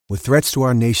With threats to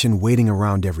our nation waiting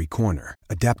around every corner,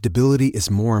 adaptability is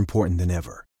more important than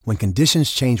ever. When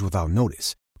conditions change without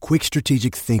notice, quick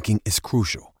strategic thinking is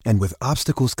crucial. And with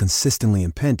obstacles consistently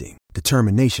impending,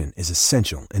 determination is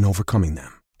essential in overcoming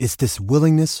them. It's this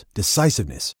willingness,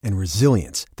 decisiveness, and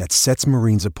resilience that sets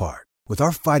Marines apart. With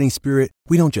our fighting spirit,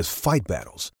 we don't just fight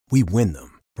battles, we win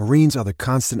them. Marines are the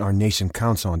constant our nation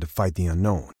counts on to fight the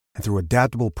unknown. And through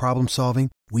adaptable problem solving,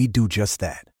 we do just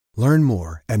that. Learn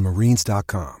more at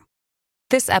marines.com.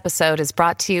 This episode is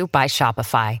brought to you by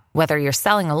Shopify. Whether you're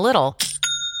selling a little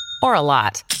or a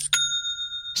lot,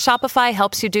 Shopify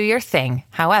helps you do your thing,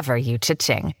 however you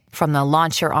cha-ching. From the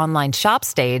launch your online shop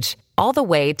stage, all the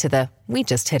way to the we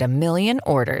just hit 1 million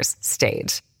orders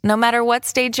stage. No matter what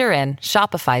stage you're in,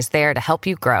 Shopify's there to help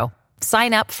you grow.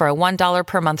 Sign up for a $1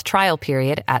 per month trial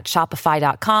period at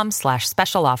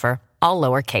shopify.com/special offer, all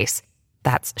lowercase.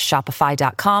 That's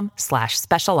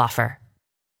shopify.com/special offer.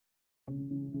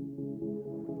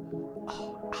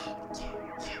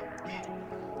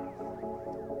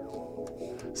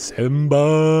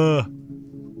 Simba.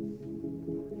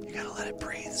 You gotta let it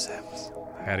breathe, Sims.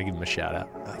 I gotta give him a shout out.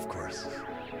 Of course.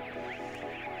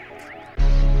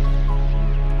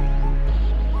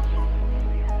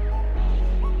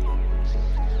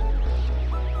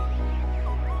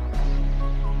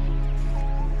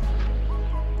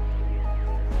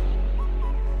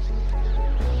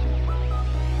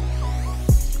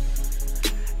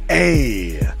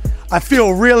 Hey, I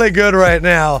feel really good right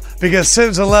now because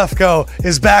Sims and Lefko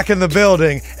is back in the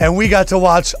building and we got to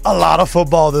watch a lot of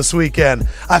football this weekend.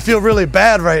 I feel really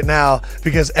bad right now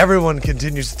because everyone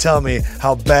continues to tell me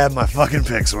how bad my fucking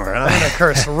picks were. And I'm going to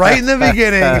curse right in the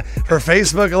beginning for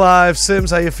Facebook Live.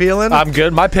 Sims, how you feeling? I'm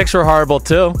good. My picks were horrible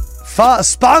too.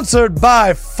 Sponsored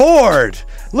by Ford.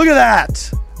 Look at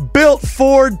that. Built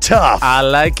Ford tough. I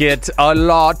like it a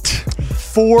lot.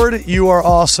 Ford, you are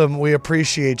awesome. We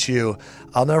appreciate you.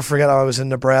 I'll never forget I was in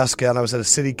Nebraska and I was at a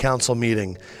city council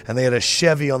meeting and they had a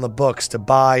Chevy on the books to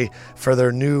buy for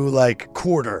their new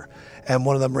quarter. And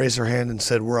one of them raised their hand and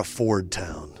said, "We're a Ford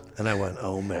town." And I went,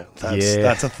 "Oh man,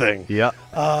 that's a thing." Yeah.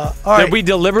 All right. Did we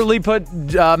deliberately put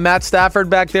Matt Stafford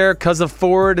back there because of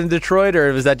Ford in Detroit,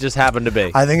 or was that just happened to be?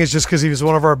 I think it's just because he was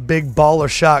one of our big baller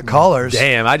shot callers.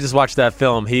 Damn, I just watched that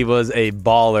film. He was a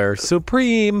baller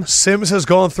supreme. Sims has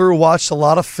gone through, watched a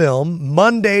lot of film.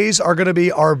 Mondays are going to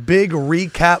be our big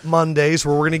recap Mondays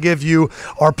where we're going to give you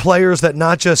our players that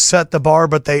not just set the bar,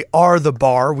 but they are the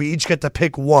bar. We each get to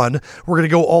pick one. We're going to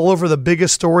go all over the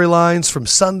biggest storylines from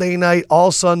Sunday night,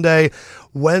 all Sunday.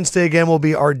 Wednesday again will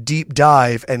be our deep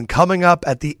dive. And coming up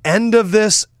at the end of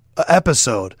this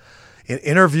episode, an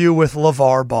interview with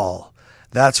LaVar Ball.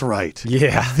 That's right.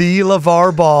 Yeah. The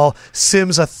LaVar Ball.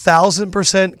 Sims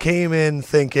 1,000% came in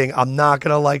thinking, I'm not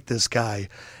going to like this guy.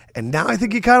 And now I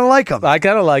think you kind of like him. I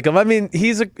kind of like him. I mean,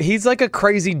 he's like a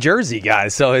crazy Jersey guy,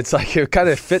 so it's like it kind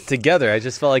of fit together. I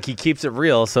just felt like he keeps it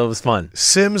real, so it was fun.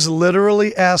 Sims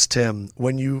literally asked him,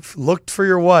 when you looked for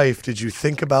your wife, did you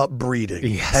think about breeding?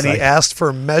 Yes, and he asked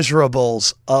for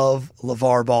measurables of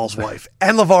LaVar Ball's wife.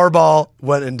 And LaVar Ball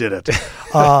went and did it.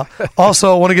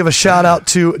 Also, I want to give a shout out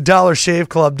to Dollar Shave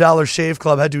Club. Dollar Shave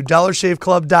Club. Head to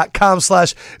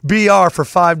dollarshaveclub.com/BR for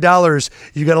 $5.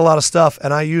 You get a lot of stuff.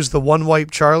 And I used the One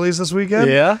Wipe Charlie's this weekend.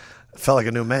 Yeah. Felt like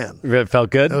a new man. It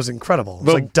felt good? It was incredible. It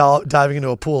was like diving into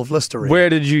a pool of Listerine. Where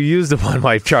did you use the One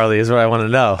Wipe Charlie is what I want to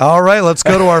know. All right, let's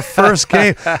go to our first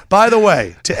game. By the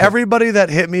way, to everybody that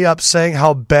hit me up saying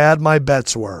how bad my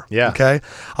bets were, okay,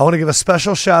 I want to give a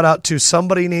special shout out to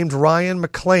somebody named Ryan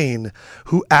McLean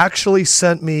who actually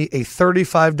sent me a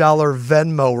 $35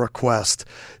 Venmo request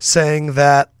saying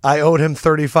that I owed him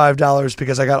 $35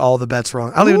 because I got all the bets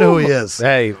wrong. I don't even know who he is.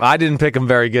 Hey, I didn't pick him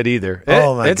very good either.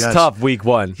 It's gosh. tough week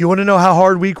one. You want to know how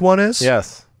hard week one is?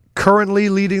 Yes. Currently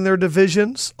leading their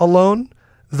divisions alone,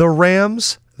 the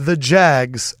Rams, the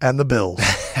Jags, and the Bills.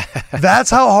 That's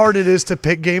how hard it is to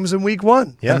pick games in week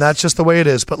one. Yes. And that's just the way it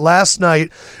is. But last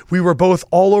night, we were both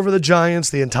all over the Giants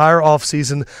the entire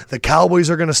offseason. The Cowboys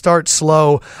are going to start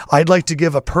slow. I'd like to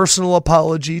give a personal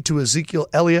apology to Ezekiel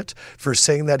Elliott for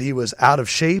saying that he was out of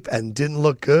shape and didn't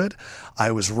look good.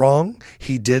 I was wrong.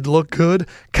 He did look good.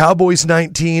 Cowboys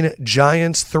 19,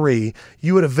 Giants 3.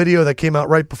 You had a video that came out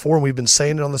right before, and we've been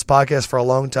saying it on this podcast for a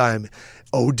long time.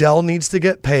 Odell needs to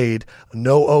get paid.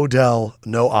 No Odell,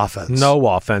 no offense. No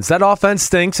offense. That offense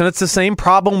stinks, and it's the same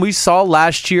problem we saw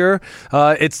last year.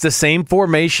 It's the same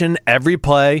formation every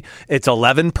play. It's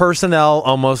 11 personnel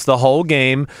almost the whole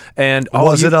game. And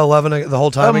was it 11 the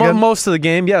whole time again? Most of the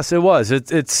game, yes, it was.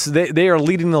 They are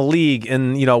leading the league,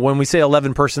 and when we say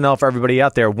 11 personnel for everybody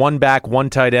out there, 1 back, 1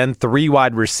 tight end, 3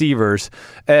 wide receivers,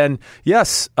 and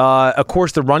yes, of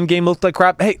course the run game looked like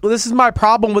crap. Hey, this is my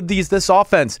problem with this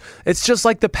offense. It's just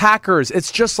like the Packers.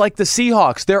 It's just like the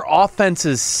Seahawks. Their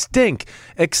offenses stink,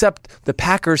 except the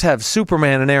Packers have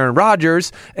Superman and Aaron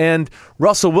Rodgers, and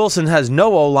Russell Wilson has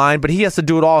no O-line, but he has to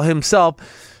do it all himself.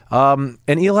 And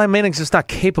Eli Manning's just not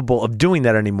capable of doing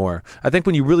that anymore. I think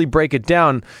when you really break it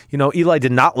down, Eli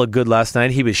did not look good last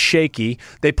night. He was shaky.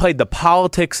 They played the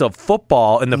politics of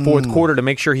football in the fourth quarter to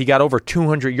make sure he got over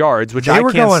 200 yards, which I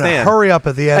can't stand. They were going hurry up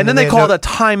at the end. And then they called a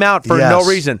timeout for no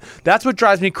reason. That's what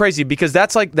drives me crazy, because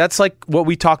that's like what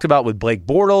we talked about with Blake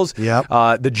Bortles.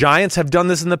 Yep. The Giants have done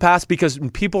this in the past because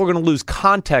people are going to lose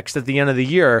context at the end of the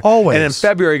year. Always. And in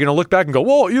February, you're going to look back and go,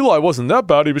 well, Eli wasn't that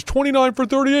bad. He was 29 for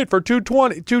 38 for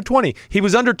 220. He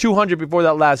was under 200 before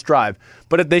that last drive.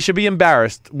 But they should be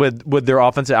embarrassed with their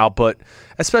offensive output,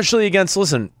 especially against,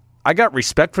 listen, I got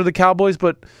respect for the Cowboys,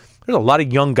 but there's a lot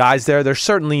of young guys there. There's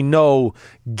certainly no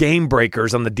game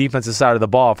breakers on the defensive side of the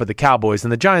ball for the Cowboys,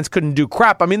 and the Giants couldn't do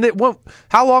crap. I mean,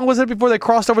 how long was it before they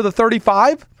crossed over the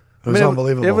 35? It was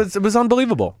unbelievable. It was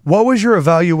unbelievable. What was your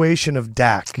evaluation of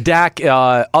Dak? Dak,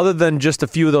 other than just a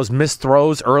few of those missed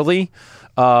throws early,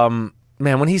 man,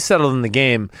 when he settled in the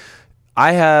game,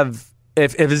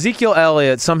 If Ezekiel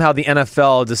Elliott, somehow the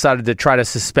NFL decided to try to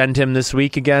suspend him this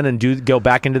week again and go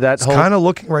back into that It's kind of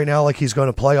looking right now like he's going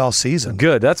to play all season.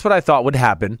 Good. That's what I thought would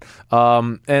happen.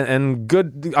 And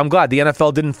good. I'm glad the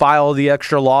NFL didn't file the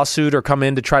extra lawsuit or come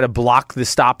in to try to block the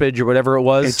stoppage or whatever it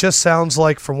was. It just sounds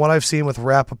like, from what I've seen with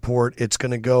Rappaport, it's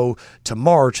going to go to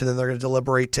March, and then they're going to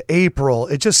deliberate to April.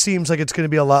 It just seems like it's going to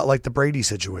be a lot like the Brady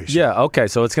situation. Yeah, okay.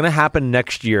 So it's going to happen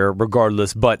next year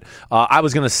regardless. But I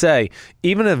was going to say,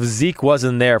 even if Zeke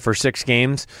wasn't there for 6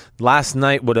 games, last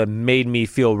night would have made me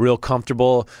feel real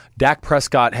comfortable. Dak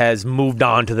Prescott has moved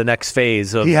on to the next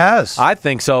phase. He has. I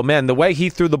think so, man. The way he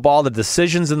threw the ball, the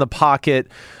decisions in the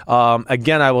pocket,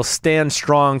 again, I will stand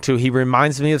strong to, he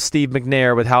reminds me of Steve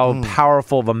McNair with how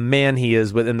powerful of a man he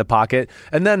is within the pocket.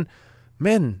 And then,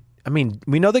 man, I mean,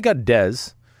 we know they got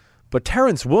Dez, but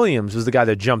Terrence Williams was the guy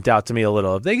that jumped out to me a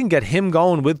little. If they can get him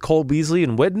going with Cole Beasley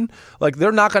and Witten,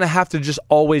 they're not going to have to just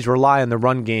always rely on the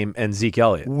run game and Zeke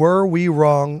Elliott. Were we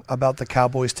wrong about the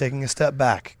Cowboys taking a step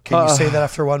back? Can you say that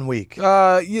after 1 week?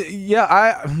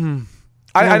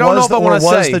 I don't know if I want to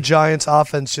say. Was the Giants'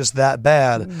 offense just that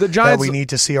bad that we need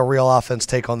to see a real offense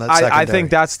take on that secondary? I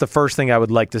think that's the first thing I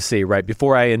would like to see, right,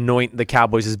 before I anoint the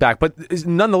Cowboys as back. But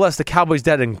nonetheless, the Cowboys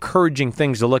had encouraging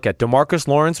things to look at. DeMarcus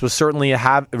Lawrence was certainly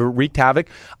wreaked havoc.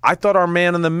 I thought our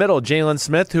man in the middle, Jalen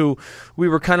Smith, who we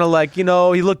were kind of like,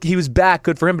 he was back,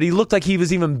 good for him, but he looked like he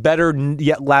was even better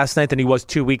yet last night than he was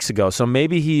 2 weeks ago. So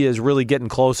maybe he is really getting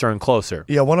closer and closer.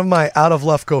 Yeah, one of my out of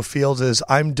left go fields is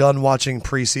I'm done watching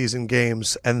preseason games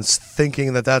and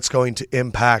thinking that that's going to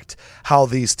impact how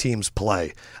these teams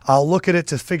play. I'll look at it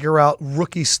to figure out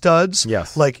rookie studs.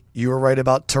 Yes. Like you were right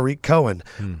about Tariq Cohen.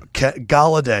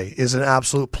 Galladay is an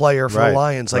absolute player for the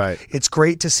Lions. It's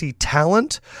great to see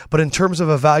talent, but in terms of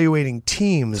evaluating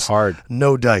teams, it's hard.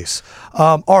 No dice.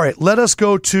 All right, let us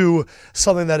go to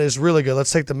something that is really good.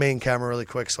 Let's take the main camera really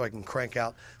quick so I can crank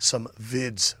out some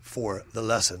vids for the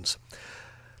lessons.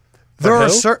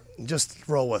 Just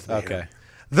roll with me. Okay. Here.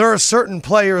 There are certain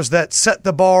players that set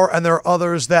the bar, and there are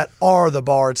others that are the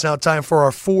bar. It's now time for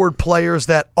our forward players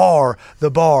that are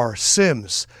the bar.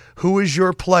 Sims, who is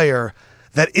your player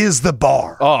that is the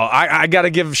bar? Oh, I got to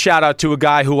give a shout-out to a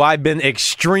guy who I've been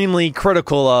extremely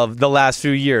critical of the last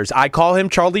few years. I call him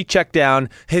Charlie Checkdown.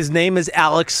 His name is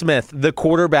Alex Smith, the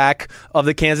quarterback of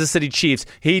the Kansas City Chiefs.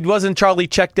 He wasn't Charlie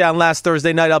Checkdown last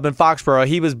Thursday night up in Foxborough.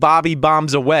 He was Bobby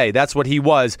Bombs Away. That's what he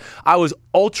was. I was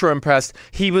ultra impressed.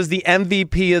 He was the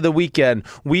MVP of the weekend.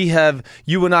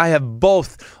 You and I have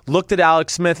both looked at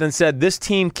Alex Smith and said, this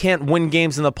team can't win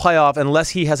games in the playoff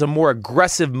unless he has a more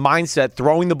aggressive mindset,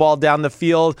 throwing the ball down the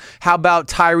field. How about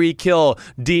Tyreek Hill,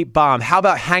 deep bomb? How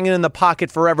about hanging in the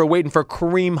pocket forever, waiting for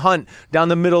Kareem Hunt down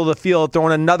the middle of the field,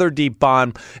 throwing another deep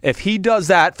bomb? If he does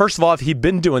that, first of all, if he'd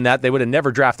been doing that, they would have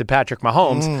never drafted Patrick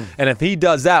Mahomes. And if he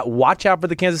does that, watch out for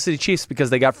the Kansas City Chiefs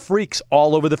because they got freaks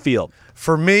all over the field.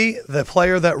 For me, the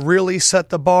player that really set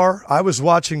the bar, I was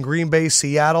watching Green Bay,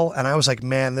 Seattle, and I was like,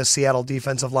 man, this Seattle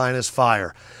defensive line is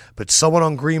fire. but someone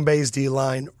on Green Bay's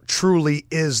D-line truly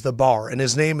is the bar, and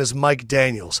his name is Mike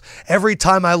Daniels. Every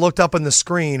time I looked up on the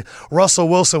screen, Russell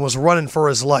Wilson was running for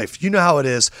his life. You know how it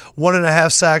is.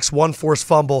 1.5 sacks, 1 forced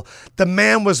fumble. The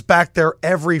man was back there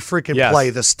every freaking play.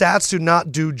 The stats do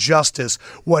not do justice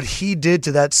what he did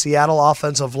to that Seattle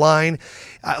offensive line.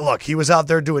 Look, he was out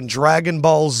there doing Dragon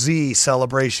Ball Z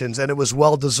celebrations, and it was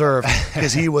well-deserved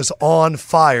because he was on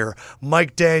fire.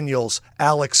 Mike Daniels,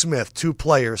 Alex Smith, 2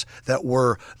 players that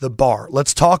were the bar.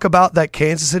 Let's talk about that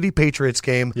Kansas City Patriots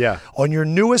game. On your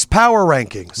newest power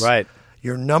rankings. Right.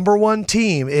 Your number 1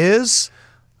 team is...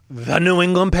 the New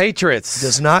England Patriots.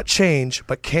 Does not change,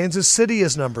 but Kansas City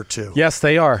is number 2. Yes,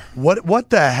 they are. What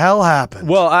the hell happened?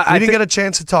 Well, we didn't get a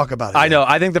chance to talk about it. I know.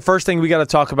 I think the first thing we got to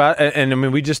talk about, and I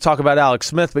mean, we just talk about Alex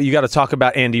Smith, but you got to talk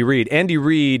about Andy Reid. Andy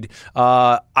Reid,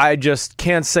 I just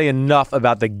can't say enough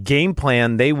about the game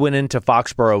plan they went into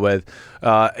Foxborough with.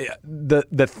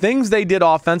 The things they did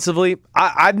offensively,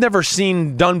 I've never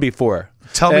seen done before.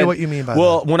 Tell me what you mean by that.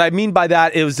 Well, what I mean by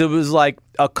that is it was like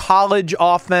a college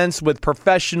offense with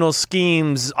professional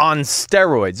schemes on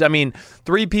steroids. I mean,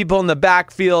 3 people in the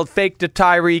backfield, fake to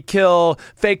Tyreek Hill,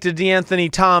 fake to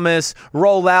DeAnthony Thomas,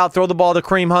 roll out, throw the ball to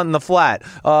Kareem Hunt in the flat.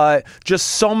 Just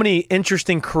so many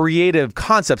interesting creative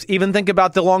concepts. Even think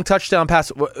about the long touchdown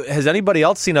pass. Has anybody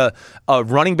else seen a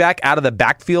running back out of the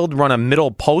backfield run a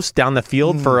middle post down the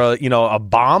field for a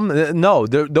bomb? No,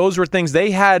 those were things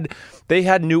they had. They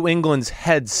had New England's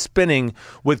head spinning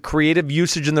with creative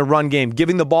usage in the run game,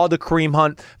 giving the ball to Kareem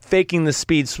Hunt, faking the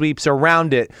speed sweeps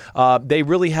around it. They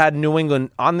really had New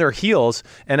England on their heels.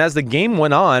 And as the game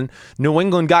went on, New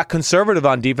England got conservative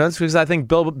on defense because I think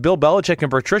Bill Belichick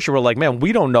and Patricia were like, man,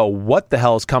 we don't know what the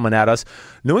hell is coming at us.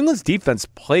 New England's defense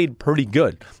played pretty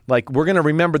good. Like, we're going to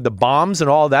remember the bombs and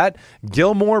all that.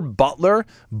 Gilmore, Butler,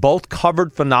 both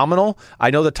covered phenomenal.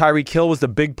 I know that Tyreek Hill was the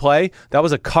big play. That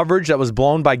was a coverage that was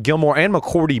blown by Gilmore and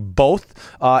McCourty both.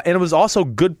 And it was also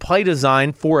good play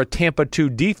design for a Tampa 2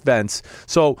 defense.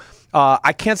 So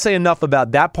I can't say enough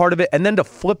about that part of it. And then to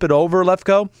flip it over,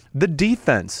 Lefko, the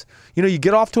defense. You know, you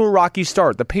get off to a rocky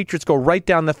start. The Patriots go right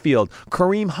down the field.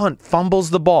 Kareem Hunt fumbles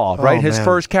the ball, right? His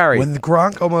first carry. When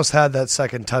Gronk almost had that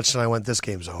second touchdown, I went, this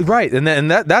game's over. Right, and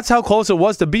that's how close it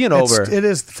was to being over. It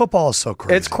is. Football is so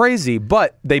crazy. It's crazy,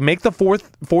 but they make the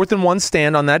fourth and 1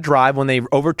 stand on that drive when they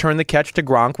overturn the catch to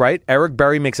Gronk, right? Eric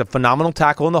Berry makes a phenomenal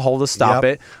tackle in the hole to stop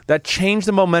it. That changed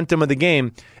the momentum of the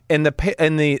game. And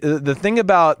the thing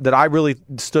about that I really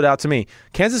stood out to me,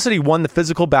 Kansas City won the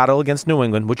physical battle against New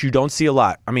England, which you don't see a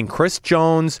lot. I mean, Chris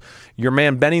Jones, your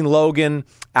man Benny Logan,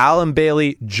 Alan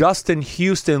Bailey, Justin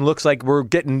Houston looks like we're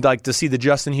getting like to see the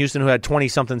Justin Houston who had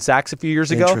 20-something sacks a few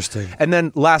years ago. Interesting. And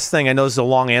then last thing, I know this is a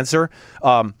long answer.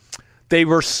 They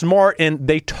were smart and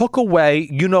they took away,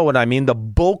 you know what I mean, the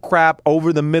bullcrap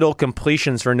over the middle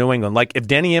completions for New England. Like if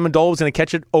Danny Amendola was going to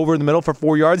catch it over the middle for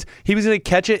 4 yards, he was going to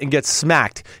catch it and get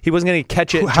smacked. He wasn't going to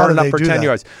catch it and turn it up for 10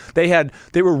 yards.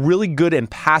 They were really good in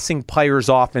passing players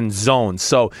off in zones.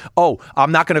 So,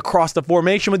 I'm not going to cross the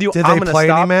formation with you. Did I'm they gonna play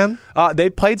stop. any man? They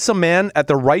played some man at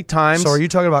the right times. So are you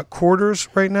talking about quarters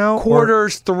right now?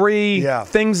 Quarters, 3,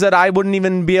 things that I wouldn't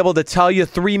even be able to tell you.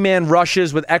 3-man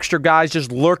rushes with extra guys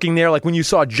just lurking there. Like when you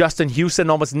saw Justin Houston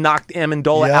almost knocked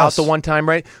Amendola out the one time,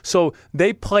 right? So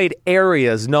they played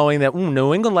areas knowing that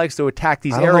New England likes to attack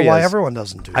these areas. I don't know why everyone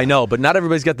doesn't do that. I know, but not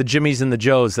everybody's got the Jimmies and the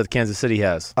Joes that Kansas City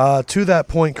has. To that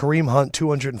point, Kareem Hunt,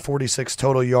 246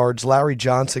 total yards. Larry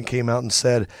Johnson came out and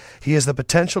said he has the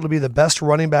potential to be the best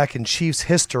running back in Chiefs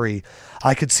history.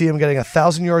 I could see him getting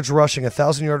 1,000 yards rushing,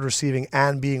 1,000 yards receiving,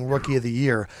 and being Rookie of the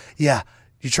Year. Yeah.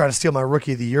 You trying to steal my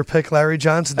Rookie of the Year pick, Larry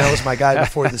Johnson? That was my guy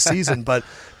before the season, but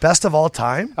best of all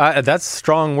time? That's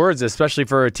strong words, especially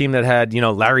for a team that had,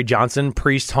 Larry Johnson,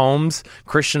 Priest Holmes,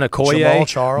 Christian Okoye, Jamal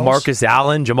Charles. Marcus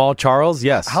Allen, Jamal Charles,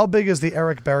 yes. How big is the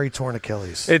Eric Berry torn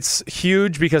Achilles? It's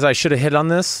huge because I should have hit on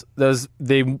this.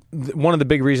 One of the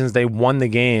big reasons they won the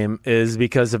game is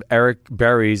because of Eric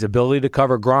Berry's ability to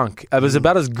cover Gronk. It was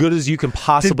about as good as you can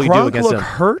possibly do against him. Did Gronk look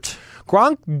hurt?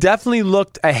 Gronk definitely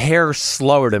looked a hair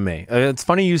slower to me. It's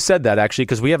funny you said that, actually,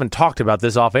 because we haven't talked about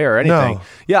this off air or anything. No.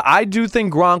 Yeah, I do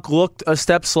think Gronk looked a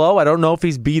step slow. I don't know if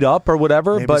he's beat up or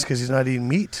whatever. Maybe it's because he's not eating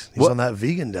meat. He's on that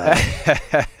vegan diet.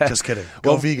 Just kidding.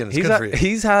 Go vegan. It's good for you.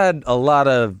 He's had a lot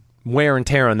of wear and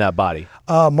tear on that body.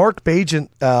 Mark Bajent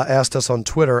asked us on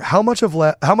Twitter, how much of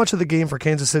the game for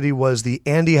Kansas City was the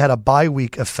Andy had a bye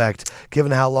week effect,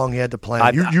 given how long he had to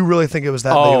plan? You really think it was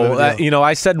that big of a deal?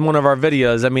 I said in one of our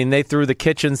videos, I mean, they threw the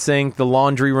kitchen sink, the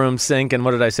laundry room sink, and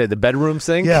what did I say, the bedroom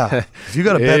sink? Yeah, if you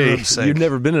got a bedroom sink. You've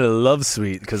never been in a love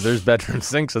suite because there's bedroom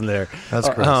sinks in there. That's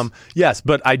gross. Yes,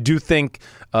 but I do think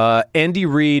Andy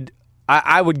Reid,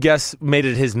 I would guess made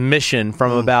it his mission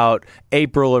from about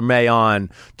April or May on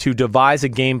to devise a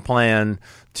game plan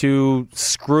to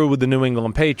screw with the New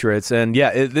England Patriots. And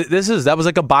that was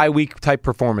like a bye week type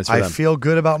performance for them. I feel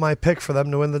good about my pick for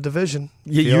them to win the division.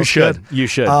 You should. You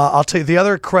should. I'll tell you the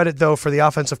other credit, though, for the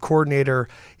offensive coordinator.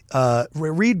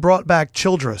 Reed brought back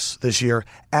Childress this year,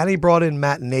 and he brought in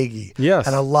Matt Nagy. Yes.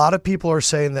 And a lot of people are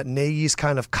saying that Nagy's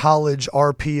kind of college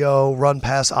RPO,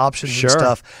 run-pass options and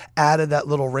stuff added that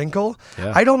little wrinkle.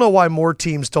 Yeah. I don't know why more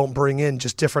teams don't bring in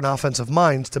just different offensive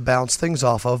minds to bounce things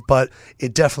off of, but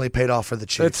it definitely paid off for the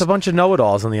Chiefs. It's a bunch of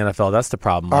know-it-alls in the NFL. That's the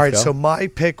problem. All right, so my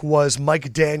pick was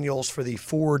Mike Daniels for the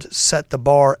Ford Set the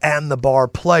Bar and the Bar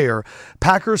player.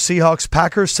 Packers, Seahawks,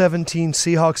 Packers 17,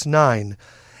 Seahawks 9.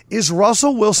 Is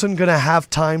Russell Wilson going to have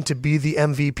time to be the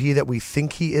MVP that we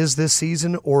think he is this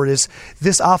season, or is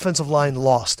this offensive line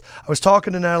lost? I was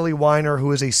talking to Natalie Weiner,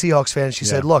 who is a Seahawks fan. She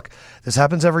said, look, this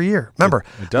happens every year. Remember,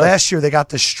 last year they got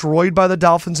destroyed by the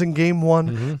Dolphins in game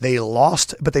 1. They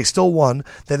lost, but they still won.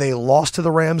 Then they lost to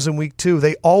the Rams in week 2.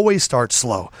 They always start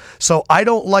slow. So I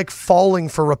don't like falling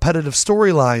for repetitive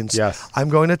storylines. Yes. I'm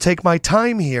going to take my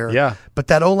time here. Yeah. But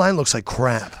that O-line looks like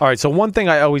crap. All right, so one thing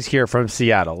I always hear from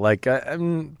Seattle, like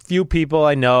few people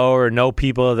I know or know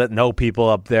people that know people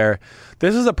up there,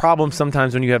 this is a problem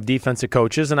sometimes when you have defensive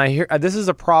coaches, and I hear this is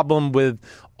a problem with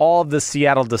all of the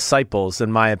Seattle disciples,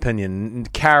 in my opinion.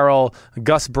 Carroll,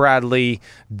 Gus Bradley,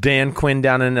 Dan Quinn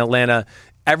down in Atlanta.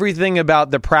 Everything about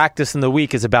the practice in the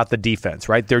week is about the defense,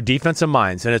 right? They're defensive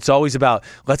minds, and it's always about,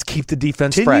 let's keep the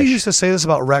defense fresh. Didn't you used to say this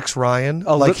about Rex Ryan?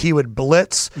 He would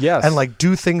blitz and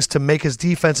do things to make his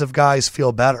defensive guys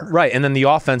feel better. Right, and then the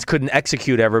offense couldn't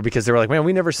execute ever because they were like, man,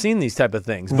 we never seen these type of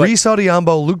things. Reese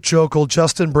Odiombo, Luke Jokel,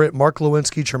 Justin Britt, Mark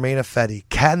Lewinsky, Tremaine Ifedi.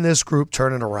 Can this group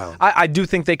turn it around? I do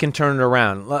think they can turn it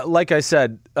around. Like I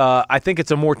said, I think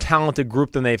it's a more talented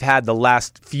group than they've had the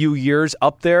last few years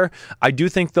up there. I do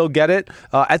think they'll get it.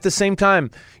 At the same time,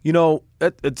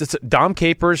 it's Dom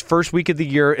Capers' first week of the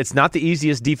year. It's not the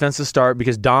easiest defense to start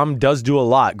because Dom does do a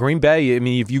lot. Green Bay, I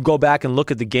mean, if you go back and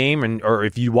look at the game or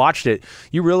if you watched it,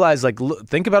 you realize,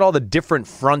 think about all the different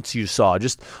fronts you saw,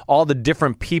 just all the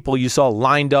different people you saw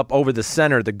lined up over the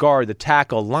center, the guard, the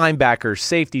tackle, linebackers,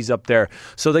 safeties up there.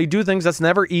 So they do things that's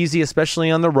never easy, especially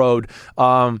on the road.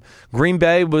 Green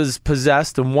Bay was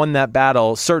possessed and won that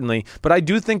battle, certainly. But I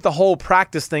do think the whole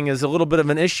practice thing is a little bit of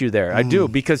an issue there. I do,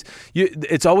 because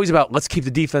it's always about, let's keep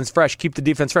the defense fresh, keep the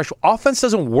defense fresh. Offense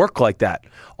doesn't work like that.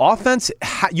 Offense,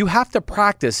 you have to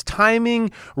practice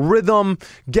timing, rhythm,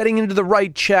 getting into the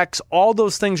right checks. All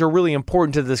those things are really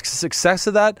important to the success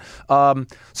of that.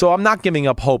 So I'm not giving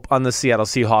up hope on the Seattle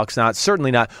Seahawks,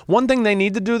 certainly not. One thing they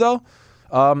need to do, though,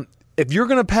 if you're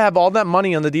going to have all that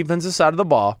money on the defensive side of the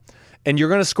ball and you're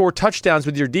going to score touchdowns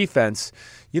with your defense,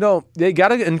 they got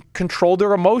to control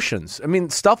their emotions. I mean,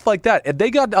 stuff like that. If they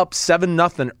got up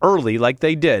 7-0 early like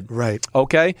they did, right?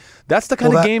 Okay, that's the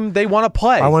kind of game they want to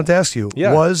play. I wanted to ask you,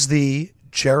 was the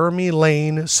Jeremy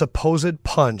Lane supposed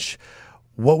punch,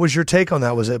 what was your take on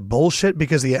that? Was it bullshit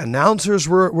because the announcers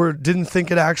didn't think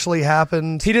it actually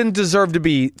happened? He didn't deserve to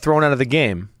be thrown out of the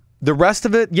game. The rest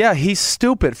of it, he's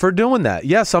stupid for doing that.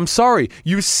 Yes, I'm sorry.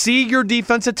 You see your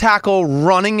defensive tackle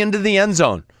running into the end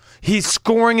zone. He's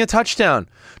scoring a touchdown.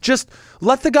 Just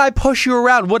let the guy push you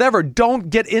around, whatever.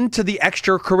 Don't get into the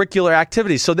extracurricular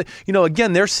activities. So,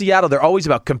 again, they're Seattle. They're always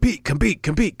about compete.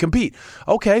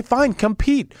 Okay, fine,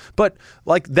 compete. But,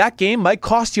 that game might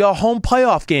cost you a home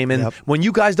playoff game. And when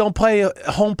you guys don't play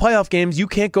home playoff games, you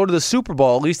can't go to the Super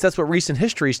Bowl. At least that's what recent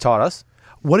history's taught us.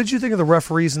 What did you think of the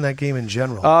referees in that game in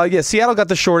general? Seattle got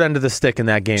the short end of the stick in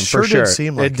that game, for sure. Did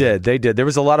seem like it did. They did. There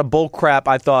was a lot of bull crap.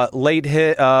 I thought late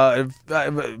hit,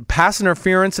 pass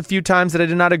interference a few times that I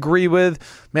did not agree with.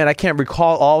 Man, I can't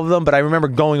recall all of them, but I remember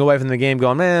going away from the game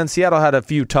going, man, Seattle had a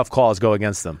few tough calls go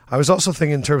against them. I was also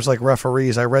thinking in terms of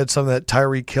referees. I read something that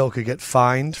Tyreek Hill could get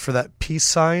fined for that peace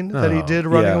sign that he did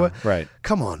running away. Right.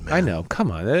 Come on, man. I know.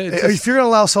 Come on. If you're going to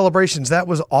allow celebrations, that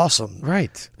was awesome.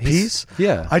 Right. Peace?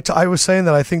 Yeah. I was saying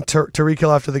that I think Tyreek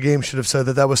Hill after the game should have said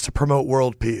that was to promote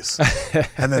world peace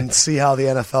and then see how the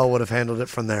NFL would have handled it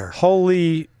from there.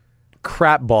 Holy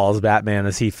crap balls, Batman,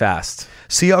 is he fast.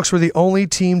 Seahawks were the only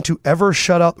team to ever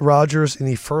shut out Rodgers in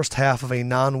the first half of a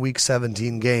non-Week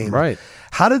 17 game. Right.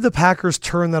 How did the Packers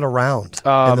turn that around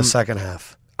in the second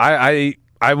half? I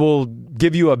will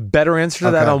give you a better answer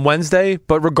to that on Wednesday,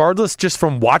 but regardless, just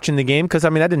from watching the game, because, I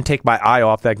didn't take my eye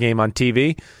off that game on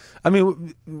TV.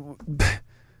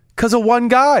 because of one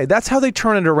guy. That's how they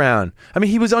turn it around. I mean,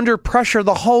 he was under pressure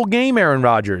the whole game, Aaron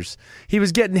Rodgers. He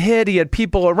was getting hit. He had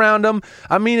people around him.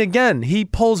 I mean, again, he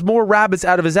pulls more rabbits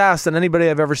out of his ass than anybody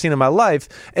I've ever seen in my life.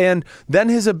 And then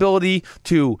his ability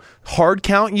to hard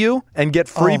count you and get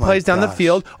free plays down the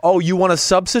field. Oh, you want to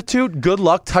substitute? Good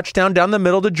luck. Touchdown down the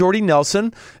middle to Jordy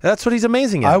Nelson. That's what he's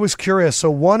amazing at. I was curious. So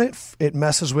one, it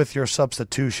messes with your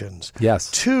substitutions.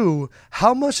 Yes. Two,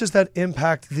 how much does that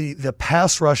impact the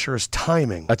pass rusher's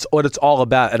timing? That's what it's all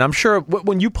about. And I'm sure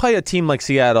when you play a team like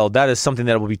Seattle, that is something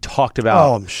that will be talked about.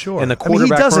 Oh, I'm sure. In the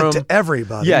quarterback he does room. it to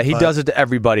everybody. Yeah, he does it to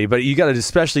everybody. But you got to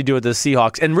especially do it to the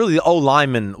Seahawks. And really, the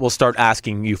O-lineman will start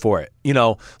asking you for it. You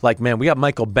know, like, man, we got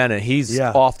Michael Bennett. He's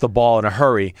off the ball in a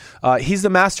hurry. He's the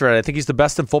master at it. I think he's the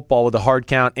best in football with the hard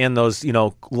count and those,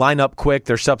 line up quick.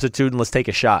 They're substituting. Let's take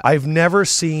a shot. I've never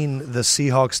seen the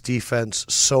Seahawks defense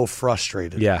so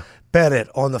frustrated. Yeah. Bennett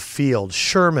on the field,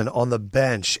 Sherman on the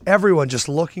bench, everyone just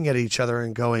looking at each other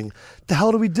and going, the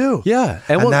hell do we do? Yeah.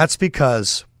 And that's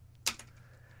because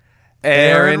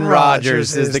Aaron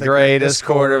Rodgers is the greatest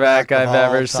quarterback I've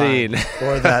ever seen.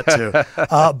 Or that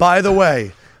too. By the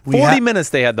way, 40 minutes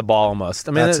they had the ball almost.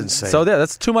 I mean, that's insane. So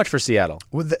that's too much for Seattle.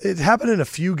 It happened in a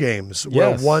few games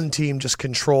where one team just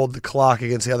controlled the clock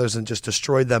against the others and just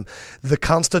destroyed them. The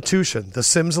Constitution, the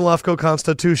Sims and Lefkoe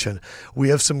Constitution. We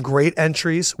have some great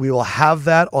entries. We will have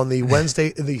that on the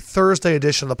Thursday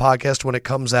edition of the podcast when it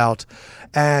comes out.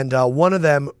 And one of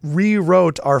them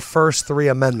rewrote our first 3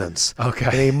 amendments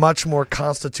in a much more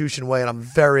Constitution way, and I'm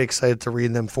very excited to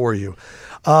read them for you.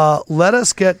 Let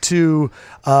us get to,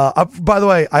 by the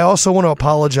way, I also want to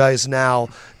apologize now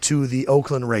to the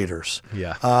Oakland Raiders.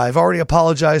 Yeah. I've already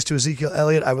apologized to Ezekiel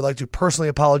Elliott. I would like to personally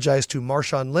apologize to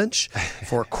Marshawn Lynch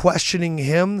for questioning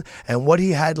him and what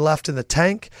he had left in the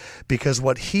tank, because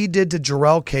what he did to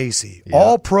Jarrell Casey,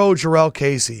 all-pro Jarrell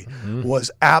Casey,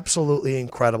 was absolutely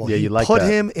incredible. Yeah, he you like put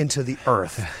that. him into the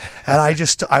earth. And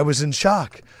I was in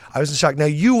shock. Now,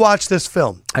 you watched this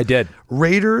film. I did.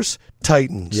 Raiders,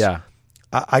 Titans. Yeah.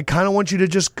 I kind of want you to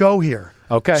just go here.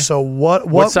 Okay. So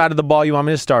what side of the ball you want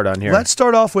me to start on here? Let's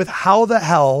start off with how the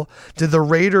hell did the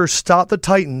Raiders stop the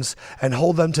Titans and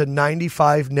hold them to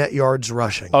 95 net yards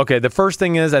rushing? Okay, the first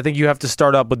thing is I think you have to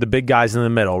start up with the big guys in the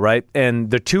middle, right? And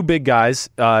the 2 big guys,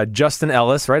 Justin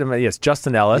Ellis, right? Yes,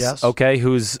 Justin Ellis, yes. Okay,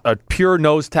 who's a pure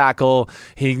nose tackle.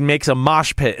 He makes a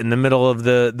mosh pit in the middle of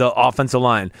the offensive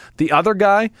line. The other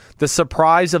guy, the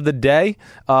surprise of the day,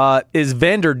 is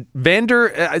Vander.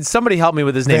 Somebody help me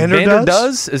with his name. Vander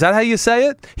Does? Is that how you say it?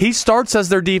 He starts as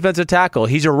their defensive tackle.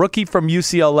 He's a rookie from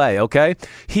UCLA, okay?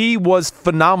 He was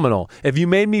phenomenal. If you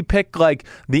made me pick like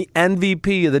the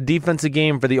MVP of the defensive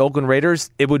game for the Oakland Raiders,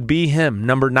 it would be him,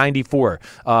 number 94.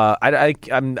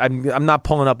 I'm not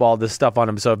pulling up all this stuff on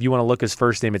him, so if you want to look his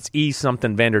first name, it's E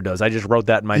something Vander Does. I just wrote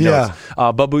that in my notes.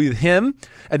 But with him,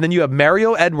 and then you have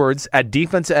Mario Edwards at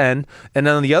defense end, and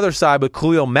then on the other side with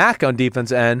Khalil Mack on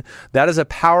defense end, that is a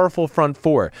powerful front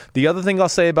 4. The other thing I'll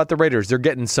say about the Raiders, they're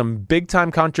getting some big-time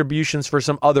contributions for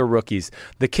some other rookies.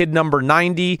 The kid number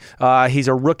 90, he's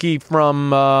a rookie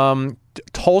from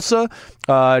Tulsa,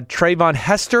 Trayvon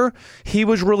Hester, he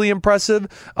was really impressive.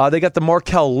 They got the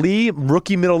Markel Lee,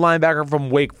 rookie middle linebacker from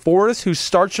Wake Forest, who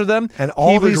starts for them. And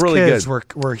all these really kids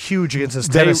good. were huge against this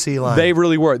Tennessee line. They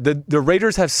really were. The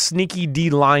Raiders have sneaky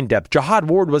D-line depth. Jahad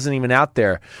Ward wasn't even out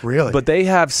there. Really? But they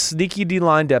have sneaky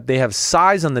D-line depth. They have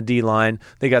size on the D-line.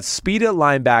 They got speed at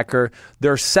linebacker.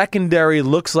 Their secondary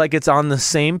looks like it's on the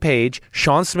same page.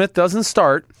 Sean Smith doesn't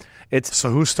start. So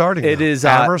who's starting? It is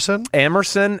Amerson?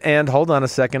 Amerson, and hold on a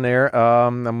second there.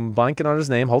 I'm blanking on his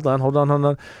name. Hold on.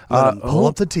 Pull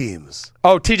up the teams.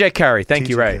 Oh, TJ Carey. Thank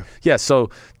you, Ray. Carey. Yeah, so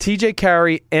TJ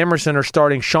Carey, Amerson are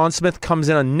starting. Sean Smith comes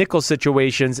in on nickel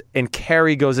situations, and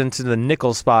Carey goes into the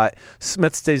nickel spot.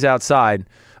 Smith stays outside.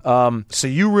 So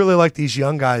you really like these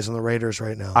young guys on the Raiders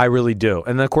right now? I really do.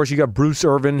 And then, of course, you got Bruce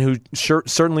Irvin, who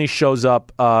certainly shows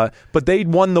up. But they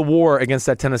won the war against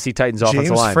that Tennessee Titans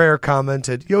offensive line. James Frere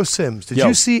commented, Yo, Sims, did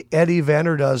you see Eddie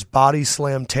Vanderdoes body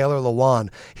slam Taylor Lewan?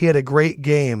 He had a great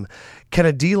game. Can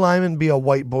a D lineman be a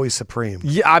white boy supreme?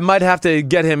 Yeah, I might have to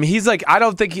get him. He's like, I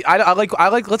don't think I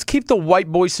like. Let's keep the white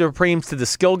boy supremes to the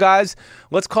skill guys.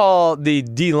 Let's call the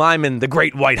D lineman the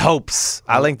Great White Hopes.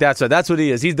 I think that's what he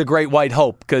is. He's the Great White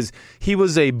Hope because he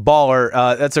was a baller.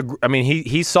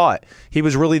 He saw it. He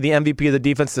was really the MVP of the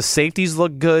defense. The safeties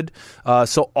looked good.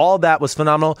 So all that was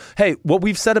phenomenal. Hey, what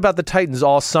we've said about the Titans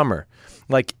all summer,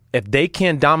 like if they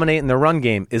can't dominate in the run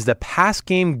game, is the pass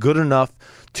game good enough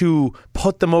to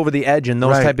put them over the edge in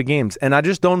those type of games. And I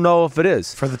just don't know if it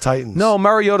is. For the Titans. No,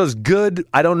 Mariota's good.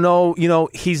 I don't know.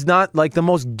 He's not like the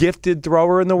most gifted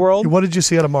thrower in the world. What did you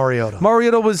see out of Mariota?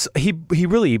 Mariota was, he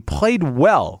really played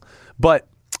well. But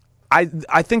I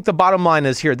think the bottom line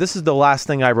is here. This is the last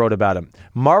thing I wrote about him.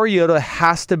 Mariota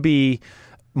has to be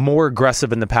more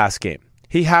aggressive in the pass game.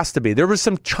 He has to be. There was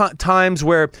some times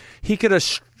where he could have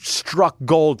struck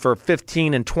gold for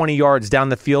 15 and 20 yards down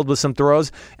the field with some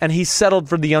throws, and he settled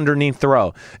for the underneath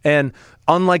throw. And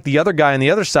unlike the other guy on the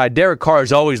other side, Derek Carr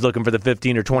is always looking for the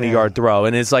 15 or 20-yard throw.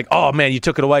 And it's like, oh, man, you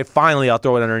took it away. Finally, I'll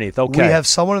throw it underneath. Okay. We have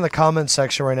someone in the comments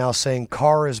section right now saying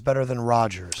Carr is better than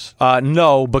Rodgers.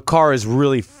 No, but Carr is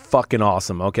really fucking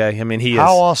awesome, okay? I mean, he is.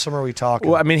 How awesome are we talking?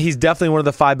 Well, I mean, he's definitely one of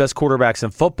the 5 best quarterbacks in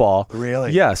football.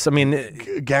 Really? Yes. I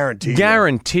mean, guaranteed.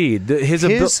 Guaranteed.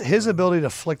 His ability to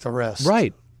flick the wrist.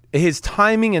 Right. His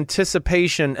timing,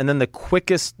 anticipation, and then the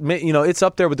quickest, it's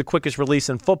up there with the quickest release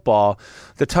in football.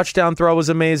 The touchdown throw was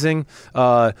amazing.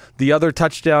 The other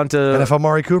touchdown to... And if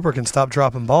Amari Cooper can stop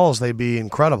dropping balls, they'd be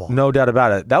incredible. No doubt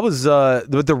about it. That was,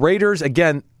 with the Raiders,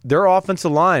 again, their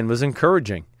offensive line was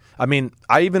encouraging. I mean,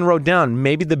 I even wrote down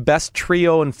maybe the best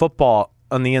trio in football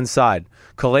on the inside.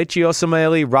 Kelechi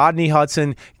Osemele, Rodney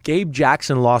Hudson, Gabe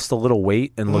Jackson lost a little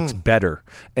weight and looks better.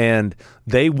 And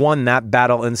they won that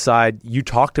battle inside. You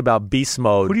talked about beast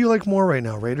mode. Who do you like more right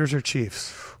now, Raiders or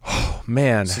Chiefs? Oh,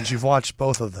 man. Since you've watched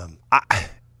both of them.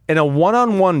 In a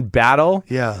one-on-one battle,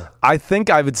 yeah, I think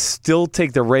I would still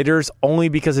take the Raiders only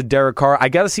because of Derek Carr. I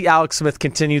got to see Alex Smith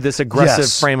continue this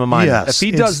aggressive frame of mind. Yes, if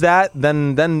he does that,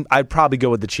 then I'd probably go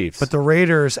with the Chiefs. But the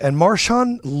Raiders, and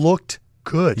Marshawn looked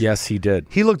good. Yes, he did.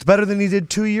 He looked better than he did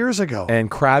 2 years ago.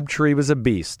 And Crabtree was a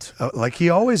beast. Like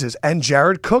he always is. And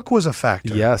Jared Cook was a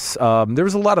factor. Yes. There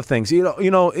was a lot of things. In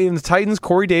the Titans,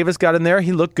 Corey Davis got in there.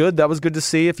 He looked good. That was good to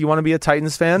see if you want to be a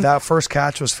Titans fan. That first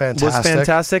catch was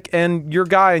fantastic. And your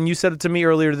guy, and you said it to me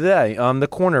earlier today, the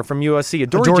corner from USC,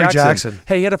 Adoree Jackson.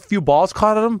 Hey, he had a few balls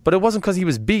caught at him, but it wasn't because he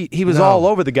was beat. He was all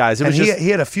over the guys. He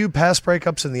had a few pass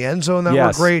breakups in the end zone that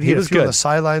were great. He had a few on the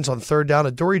sidelines on third down.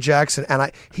 Adoree Jackson,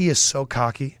 and he is so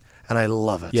cocky. And I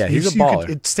love it. Yeah, he's a baller.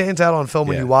 It stands out on film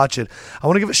when you watch it. I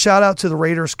want to give a shout-out to the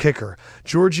Raiders kicker,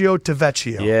 Giorgio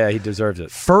Tavecchio. Yeah, he deserves it.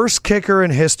 First kicker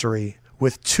in history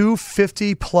with 2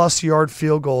 50-plus yard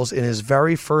field goals in his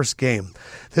very first game.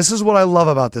 This is what I love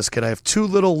about this kid. I have 2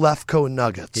 little Lefko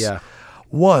nuggets. Yeah.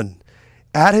 One,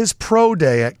 at his pro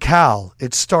day at Cal,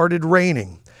 it started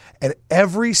raining, and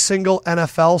every single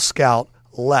NFL scout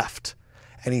left.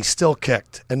 And he still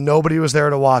kicked, and nobody was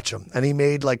there to watch him. And he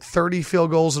made like 30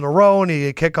 field goals in a row, and he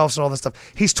had kickoffs and all this stuff.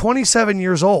 He's 27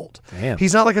 years old. Damn.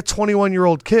 He's not like a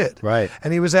 21-year-old kid. Right.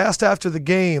 And he was asked after the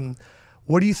game,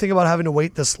 what do you think about having to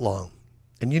wait this long?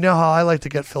 And you know how I like to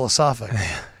get philosophic.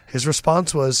 His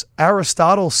response was,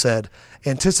 Aristotle said,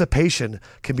 anticipation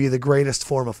can be the greatest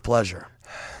form of pleasure.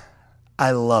 I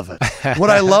love it.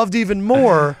 What I loved even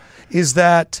more is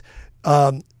that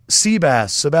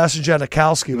Sebastian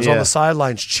Janikowski was on the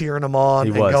sidelines cheering him on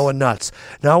and going nuts.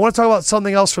 Now, I want to talk about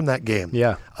something else from that game.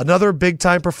 Yeah. Another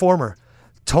big-time performer.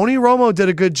 Tony Romo did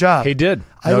a good job. He did.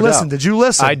 I listened. Did you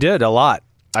listen? I did, a lot.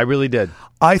 I really did.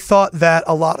 I thought that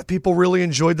a lot of people really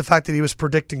enjoyed the fact that he was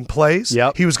predicting plays.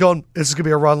 Yep. He was going, this is going to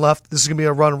be a run left. This is going to be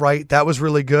a run right. That was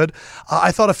really good.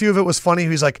 I thought a few of it was funny. He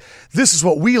was like, this is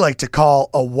what we like to call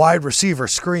a wide receiver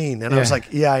screen. And I was like,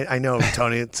 yeah, I know,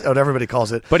 Tony. It's what everybody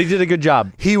calls it. But he did a good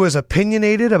job. He was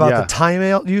opinionated about the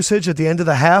timeout usage at the end of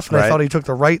the half, and I thought he took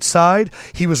the right side.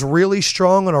 He was really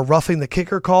strong on a roughing the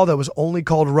kicker call that was only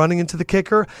called running into the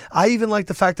kicker. I even like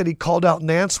the fact that he called out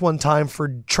Nance one time for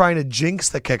trying to jinx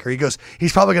the kicker. He goes,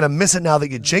 he's probably going to miss it now that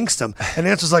you jinxed him. And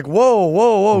Nance was like,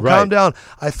 whoa, calm down.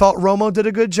 I thought Romo did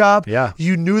a good job. Yeah.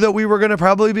 You knew that we were going to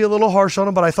probably be a little harsh on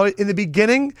him, but I thought in the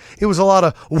beginning it was a lot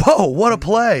of, whoa, what a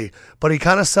play. But he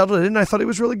kind of settled it in, and I thought he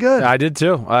was really good. I did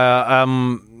too.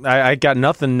 I got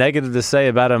nothing negative to say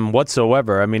about him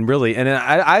whatsoever. I mean, really. And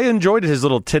I enjoyed his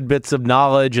little tidbits of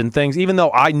knowledge and things, even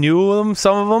though I knew them,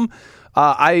 some of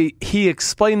them. He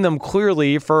explained them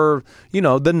clearly for,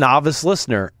 the novice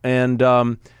listener.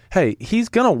 And, hey, he's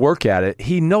going to work at it.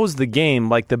 He knows the game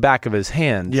like the back of his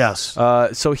hand. Yes.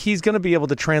 So he's going to be able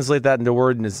to translate that into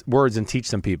words and teach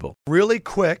some people. Really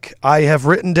quick, I have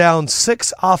written down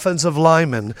 6 offensive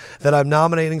linemen that I'm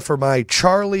nominating for my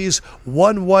Charlie's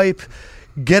One Wipe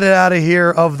Get It Out of Here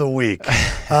of the week.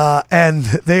 And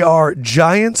they are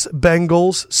Giants,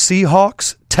 Bengals,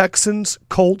 Seahawks, Texans,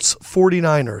 Colts,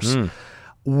 49ers.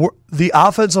 The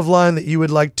offensive line that you would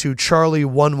like to Charlie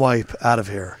One Wipe out of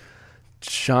here.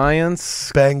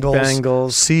 Giants, Bengals,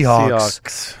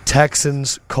 Seahawks,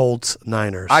 Texans, Colts,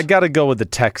 Niners. I got to go with the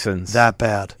Texans. That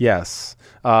bad? Yes.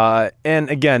 And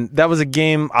again, that was a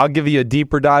game. I'll give you a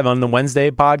deeper dive on the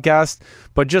Wednesday podcast,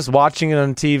 but just watching it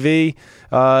on TV,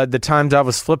 the times I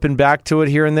was flipping back to it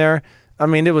here and there, I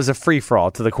mean, it was a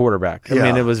free-for-all to the quarterback. I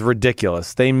mean, it was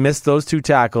ridiculous. They missed those 2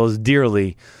 tackles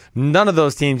dearly. None of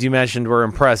those teams you mentioned were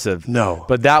impressive. No.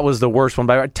 But that was the worst one.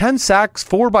 By 10 sacks,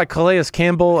 4 by Calais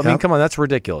Campbell. I mean, come on, that's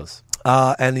ridiculous.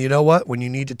 And you know what? When you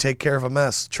need to take care of a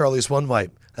mess, Charlie's One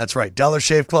Wipe. That's right.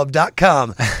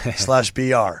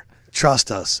 DollarShaveClub.com/BR.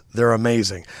 Trust us. They're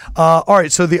amazing. All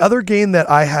right, so the other game that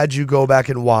I had you go back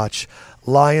and watch,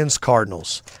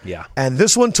 Lions-Cardinals. Yeah. And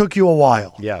this one took you a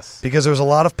while. Yes. Because there was a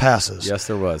lot of passes. Yes,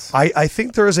 there was. I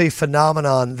think there is a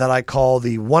phenomenon that I call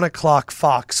the 1 o'clock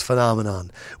Fox phenomenon,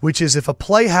 which is if a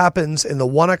play happens in the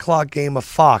 1 o'clock game of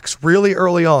Fox really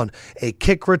early on, a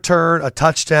kick return, a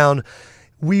touchdown,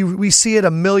 we see it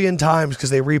a million times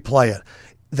because they replay it.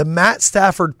 The Matt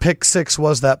Stafford pick 6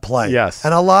 was that play. Yes.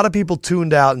 And a lot of people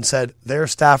tuned out and said,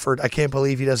 there's Stafford. I can't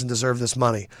believe he doesn't deserve this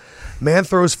money. Man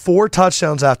throws 4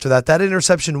 touchdowns after that. That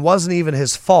interception wasn't even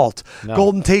his fault. No.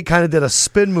 Golden Tate kind of did a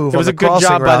spin move. It was on a the good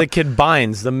job route. by the kid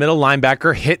Bynes. The middle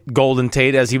linebacker hit Golden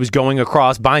Tate as he was going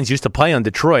across. Bynes used to play on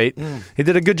Detroit. He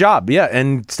did a good job, yeah.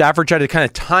 And Stafford tried to kind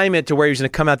of time it to where he was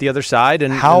going to come out the other side.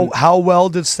 And how well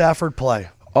did Stafford play?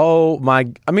 Oh,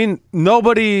 my. I mean,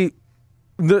 nobody.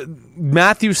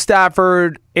 Matthew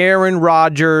Stafford, Aaron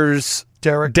Rodgers,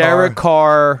 Derek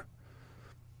Carr.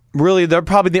 Really, they're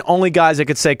probably the only guys I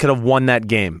could say could have won that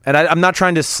game. And I'm not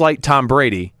trying to slight Tom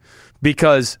Brady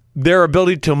because their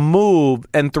ability to move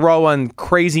and throw on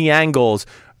crazy angles.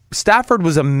 Stafford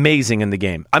was amazing in the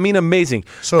game. I mean, amazing.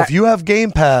 So if you have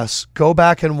Game Pass, go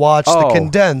back and watch the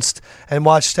condensed and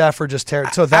watch Stafford just tear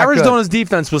it. So Arizona's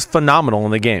defense was phenomenal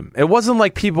in the game. It wasn't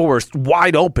like people were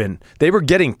wide open. They were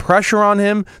getting pressure on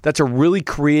him. That's a really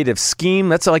creative scheme.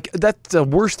 That's the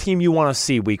worst team you want to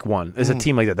see week 1 is a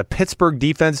team like that. The Pittsburgh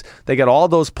defense, they got all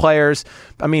those players.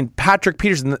 I mean, Patrick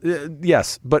Peterson,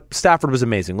 yes, but Stafford was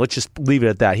amazing. Let's just leave it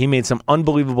at that. He made some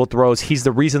unbelievable throws. He's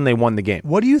the reason they won the game.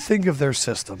 What do you think of their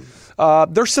system?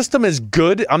 Their system is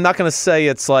good. I'm not going to say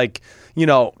it's like,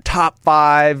 top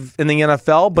 5 in the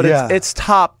NFL, but it's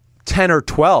top 10 or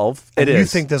 12. And you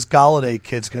think this Galladay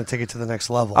kid's going to take it to the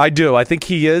next level? I do. I think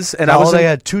he is. And Galladay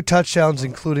had 2 touchdowns,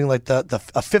 including like a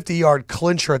 50-yard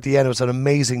clincher at the end. It was an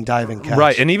amazing diving catch.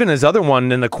 Right, and even his other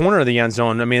one in the corner of the end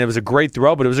zone, I mean, it was a great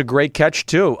throw, but it was a great catch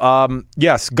too.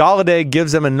 Yes, Galladay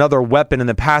gives them another weapon in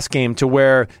the pass game to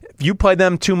where if you play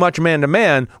them too much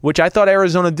man-to-man, which I thought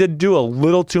Arizona did do a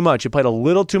little too much. You played a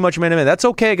little too much man-to-man. That's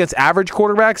okay against average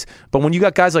quarterbacks, but when you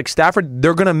got guys like Stafford,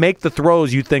 they're going to make the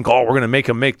throws you think, we're going to make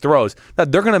them make throws.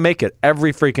 They're going to make it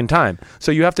every freaking time.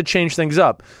 So you have to change things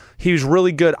up. He was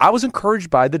really good. I was encouraged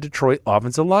by the Detroit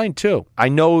offensive line, too. I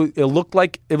know it looked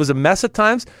like it was a mess at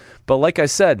times, but like I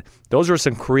said, those were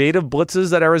some creative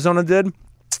blitzes that Arizona did,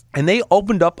 and they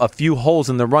opened up a few holes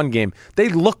in the run game. They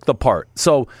looked the part.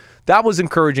 So that was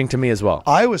encouraging to me as well.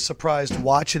 I was surprised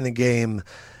watching the game.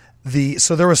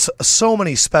 So there was so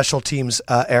many special teams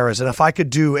errors, and if I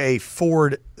could do a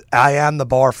forward I am the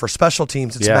bar for special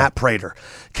teams. It's Matt Prater.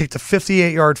 Kicked a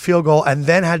 58-yard field goal and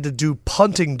then had to do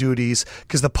punting duties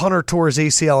because the punter tore his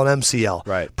ACL and MCL.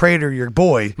 Right. Prater, your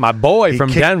boy. My boy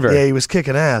from Denver. Yeah, he was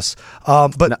kicking ass.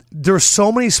 But there were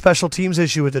so many special teams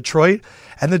issues with Detroit,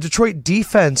 and the Detroit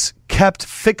defense kept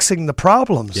fixing the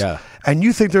problems. Yeah. And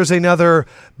you think there's another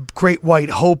great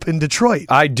white hope in Detroit.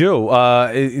 I do.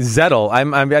 Zettel.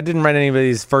 I didn't write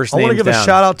anybody's first names down. I want to give a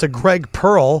shout out to Greg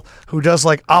Pearl, who does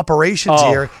like operations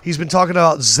here. He's been talking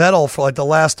about Zettel for like the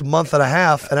last month and a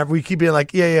half, and we keep being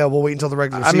like, yeah, we'll wait until the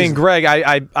regular season. I mean, Greg,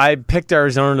 I picked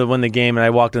Arizona to win the game, and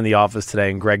I walked in the office today,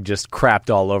 and Greg just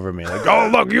crapped all over me. Like, oh,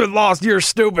 look, you lost. You're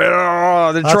stupid.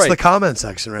 Oh, Detroit. That's the comment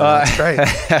section right now. It's great.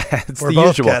 It's We're the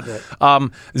both usual. getting it.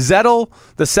 Zettel,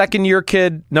 the second-year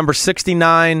kid, number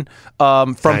 69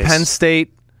 from Penn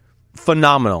State.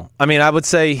 Phenomenal. I mean, I would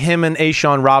say him and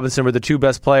Ashawn Robinson were the two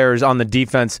best players on the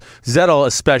defense. Zettel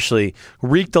especially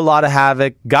wreaked a lot of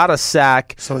havoc, got a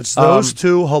sack. So it's those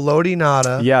two, Haloti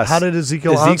Ngata. Yes. How did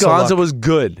Ezekiel Ansah was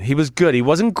good. He was good. He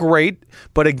wasn't great,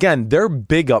 but again, they're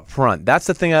big up front. That's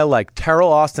the thing I like.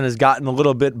 Terrell Austin has gotten a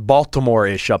little bit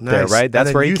Baltimore-ish up there, right?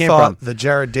 That's where he came from. The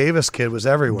Jared Davis kid was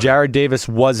everywhere. Jared Davis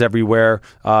was everywhere.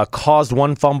 Caused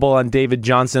one fumble on David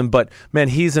Johnson, but man,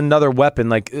 he's another weapon.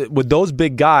 Like with those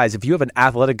big guys, if you have an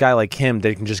athletic guy like him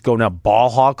that can just go now ball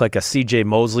hawk like a C.J.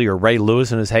 Mosley or Ray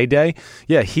Lewis in his heyday,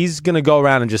 yeah, he's going to go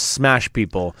around and just smash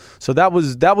people. So that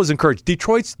was encouraged.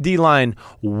 Detroit's D-line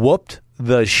whooped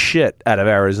the shit out of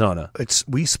Arizona.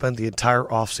 We spent the entire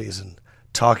offseason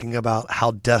talking about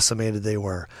how decimated they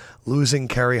were. Losing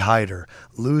Kerry Hyder,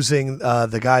 losing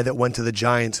the guy that went to the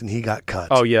Giants and he got cut.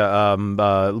 Oh, yeah,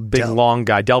 long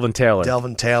guy, Delvin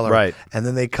Taylor. Right. And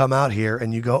then they come out here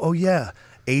and you go, oh, yeah,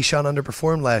 Ashawn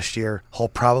underperformed last year. He'll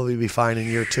probably be fine in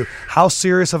year 2. How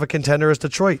serious of a contender is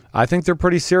Detroit? I think they're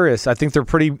pretty serious. I think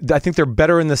they're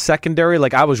better in the secondary.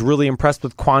 Like, I was really impressed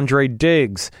with Quandre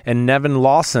Diggs and Nevin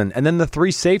Lawson. And then the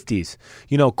 3 safeties.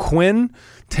 Quinn,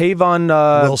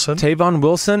 Tavon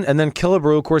Wilson, and then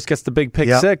Killebrew, of course, gets the big pick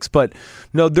 6. But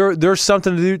no, there's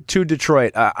something to do to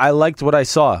Detroit. I liked what I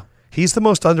saw. He's the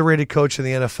most underrated coach in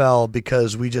the NFL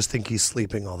because we just think he's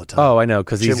sleeping all the time. Oh, I know,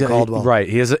 because he's Caldwell. Right.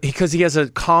 He has a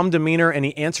calm demeanor and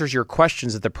he answers your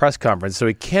questions at the press conference, so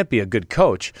he can't be a good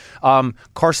coach.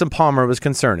 Carson Palmer was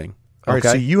concerning. All right,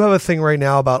 so you have a thing right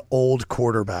now about old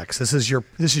quarterbacks. This is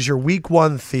your week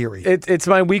 1 theory. It's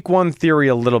my week 1 theory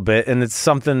a little bit, and it's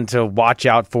something to watch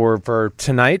out for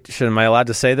tonight. Am I allowed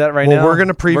to say that right now? Well, we're going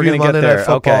to preview Monday Night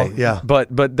Football. Okay. Yeah.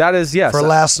 But that is, yes. For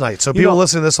last night. So people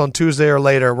listening to this on Tuesday or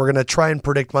later, we're going to try and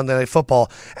predict Monday Night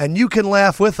Football, and you can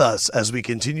laugh with us as we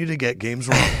continue to get games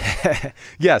wrong.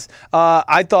 Yes.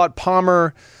 I thought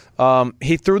Palmer,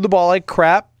 he threw the ball like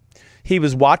crap. He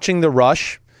was watching the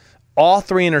rush. All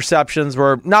 3 interceptions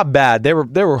were not bad. They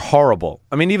were horrible.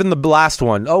 I mean, even the last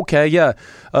one, okay, yeah,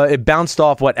 it bounced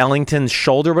off Ellington's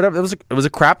shoulder, whatever. It was a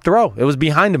crap throw. It was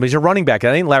behind him. He's a running back.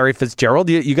 That ain't Larry Fitzgerald.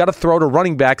 You got to throw to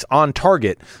running backs on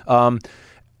target.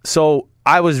 So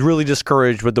I was really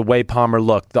discouraged with the way Palmer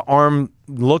looked. The arm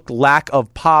looked lack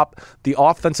of pop. The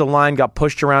offensive line got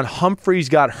pushed around. Humphreys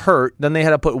got hurt. Then they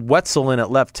had to put Wetzel in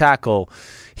at left tackle.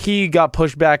 He got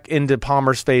pushed back into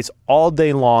Palmer's face all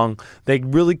day long. They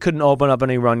really couldn't open up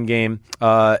any run game.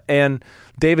 And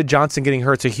David Johnson getting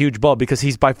hurt is a huge blow because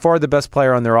he's by far the best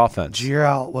player on their offense. Do you hear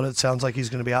what it sounds like he's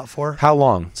going to be out for? How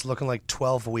long? It's looking like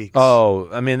 12 weeks. Oh,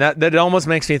 I mean, that almost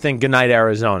makes me think goodnight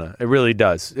Arizona. It really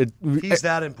does. He's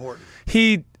that important.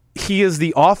 He is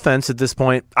the offense at this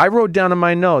point. I wrote down in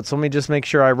my notes. Let me just make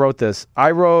sure I wrote this.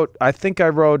 Where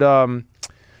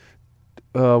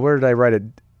did I write it?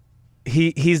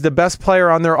 He's the best player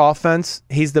on their offense.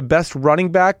 He's the best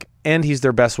running back, and he's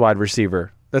their best wide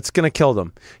receiver. That's going to kill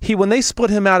them. When they split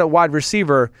him out at wide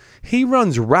receiver, he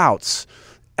runs routes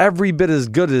every bit as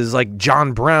good as like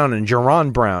John Brown and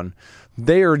Jerron Brown.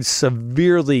 They are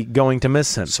severely going to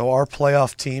miss him. So our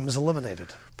playoff team is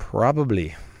eliminated.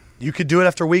 Probably. You could do it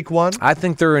after week 1? I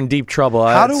think they're in deep trouble.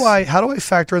 How do I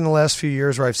factor in the last few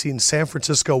years where I've seen San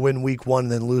Francisco win week 1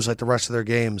 and then lose like the rest of their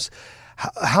games?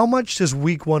 How much does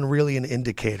week 1 really an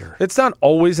indicator? It's not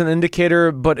always an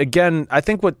indicator, but again, I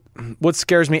think what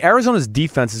scares me, Arizona's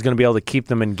defense is going to be able to keep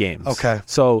them in games. Okay.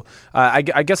 So I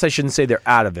guess I shouldn't say they're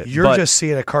out of it. You're just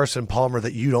seeing a Carson Palmer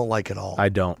that you don't like at all. I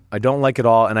don't like it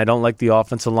all, and I don't like the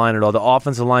offensive line at all. The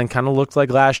offensive line kind of looked like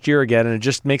last year again, and it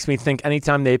just makes me think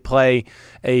anytime they play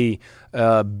a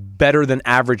better than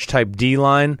average type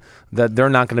D-line, that they're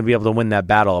not going to be able to win that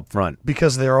battle up front.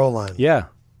 Because of their O-line. Yeah.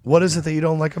 What is it that you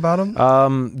don't like about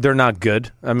them? They're not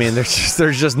good. I mean, there's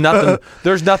just nothing.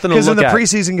 There's nothing to look at.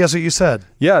 Because in the preseason, guess what you said?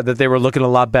 Yeah, that they were looking a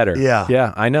lot better.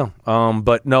 Yeah, I know.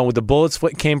 But no, the bullets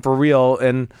came for real,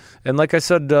 and like I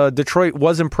said, Detroit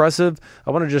was impressive.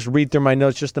 I want to just read through my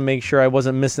notes just to make sure I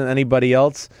wasn't missing anybody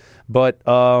else. But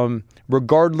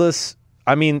regardless,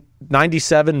 I mean,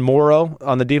 97, Morrow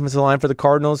on the defensive line for the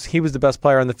Cardinals. He was the best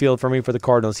player on the field for me for the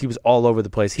Cardinals. He was all over the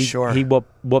place. He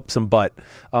whooped some butt.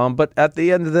 But at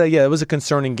the end of the day, it was a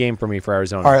concerning game for me for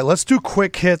Arizona. All right, let's do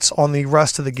quick hits on the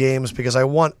rest of the games because I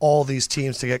want all these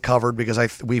teams to get covered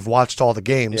because we've watched all the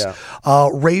games. Yeah.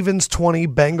 Ravens 20,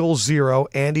 Bengals 0.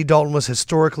 Andy Dalton was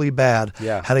historically bad.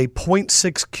 Yeah. Had a .6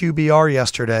 QBR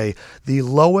yesterday, the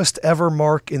lowest ever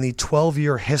mark in the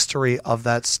 12-year history of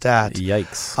that stat.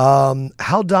 Yikes.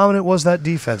 How dominant was that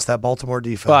defense, that Baltimore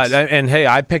defense? But and hey,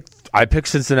 I picked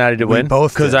Cincinnati to win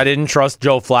because I didn't trust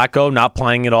Joe Flacco not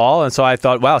playing at all, and so I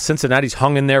thought, wow, Cincinnati's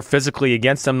hung in there physically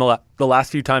against them the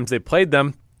last few times they played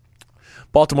them.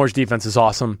 Baltimore's defense is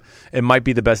awesome. It might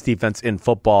be the best defense in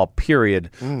football, period.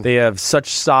 They have such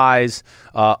size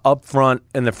up front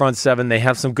in the front seven. They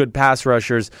have some good pass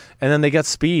rushers. And then they got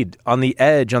speed on the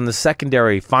edge, on the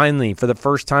secondary, finally, for the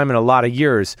first time in a lot of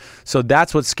years. So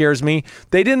that's what scares me.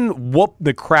 They didn't whoop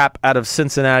the crap out of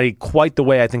Cincinnati quite the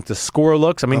way I think the score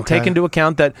looks. I mean, take into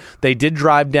account that they did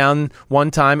drive down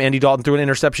one time. Andy Dalton threw an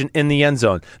interception in the end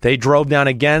zone. They drove down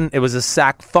again. It was a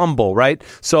sack fumble, right?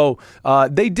 So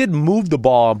they did move the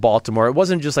ball in Baltimore. It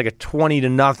wasn't just like a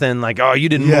 20-0, like, oh, you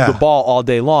didn't move the ball all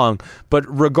day long. But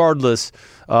regardless,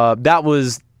 that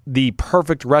was the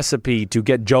perfect recipe to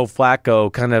get Joe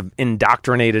Flacco kind of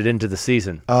indoctrinated into the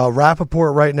season.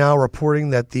 Rappaport right now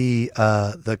reporting that the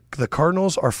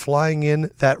Cardinals are flying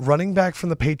in that running back from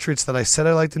the Patriots that I said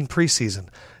I liked in preseason,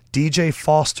 DJ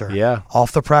Foster,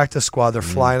 off the practice squad. They're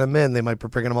flying him in. They might be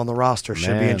bringing him on the roster.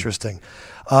 Should be interesting.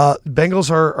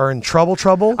 Bengals are in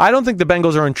trouble. I don't think the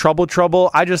Bengals are in trouble.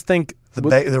 I just think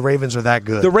the Ravens are that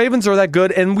good. The Ravens are that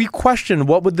good, and we question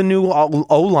what would the new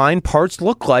O-line parts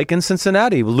look like in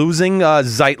Cincinnati. Losing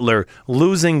Zeitler,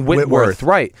 losing Whitworth.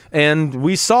 Right. And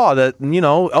we saw that,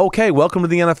 okay, welcome to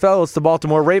the NFL. It's the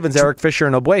Baltimore Ravens, Eric Fisher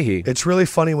and Obwehi. It's really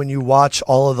funny when you watch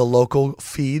all of the local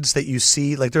feeds that you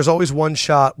see. Like, there's always one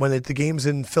shot when the game's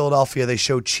in Philadelphia, they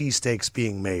show cheesesteaks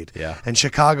being made. Yeah. And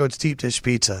Chicago, it's deep dish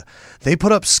pizza. They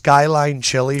put up Skyline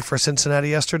chili for Cincinnati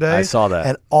yesterday. I saw that.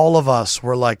 And all of us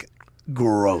were like,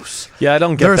 gross. Yeah, I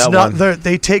don't get that one.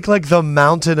 They take like the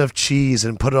mountain of cheese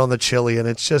and put it on the chili, and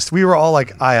it's just, we were all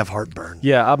like, I have heartburn.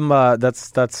 Yeah,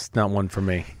 that's not one for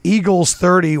me. Eagles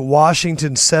 30,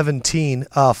 Washington 17.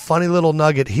 Funny little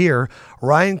nugget here.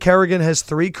 Ryan Kerrigan has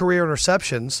 3 career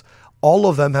interceptions. All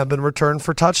of them have been returned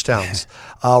for touchdowns.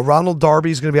 Ronald Darby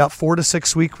is going to be out 4 to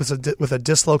 6 weeks with a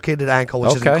dislocated ankle,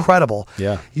 which is incredible.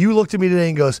 Yeah. You looked at me today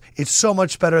and goes, it's so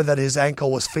much better that his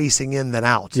ankle was facing in than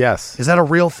out. Yes. Is that a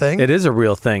real thing? It is a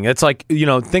real thing. It's like,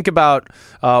 think about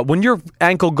when your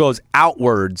ankle goes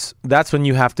outwards, that's when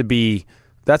you have to be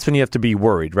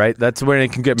worried, right? That's when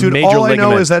it can get major ligament. All I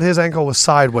know is that his ankle was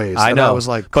sideways. I know. I was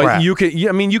like, crap. But you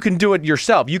can do it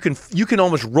yourself. You can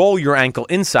almost roll your ankle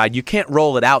inside. You can't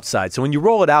roll it outside. So when you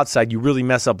roll it outside, you really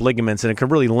mess up ligaments, and it can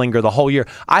really linger the whole year.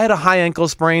 I had a high ankle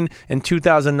sprain in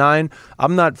 2009.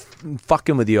 I'm not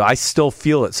fucking with you. I still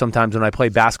feel it sometimes when I play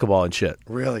basketball and shit.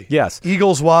 Really? Yes.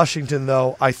 Eagles, Washington,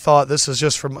 though, I thought this is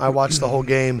just I watched the whole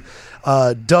game.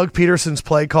 Doug Peterson's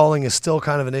play calling is still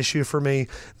kind of an issue for me.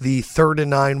 The 3rd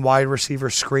and 9 wide receiver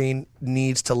screen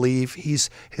needs to leave. His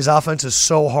offense is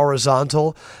so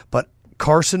horizontal, but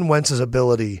Carson Wentz's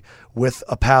ability with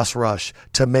a pass rush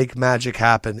to make magic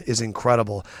happen is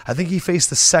incredible. I think he faced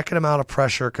the second amount of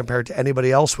pressure compared to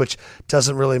anybody else, which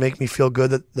doesn't really make me feel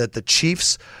good that the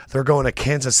Chiefs, they're going to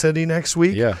Kansas City next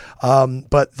week. Yeah.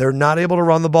 But they're not able to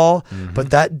run the ball. Mm-hmm.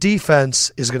 But that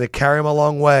defense is going to carry them a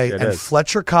long way. It and is.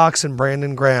 Fletcher Cox and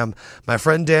Brandon Graham, my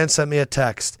friend Dan sent me a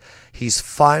text. He's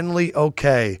finally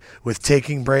okay with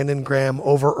taking Brandon Graham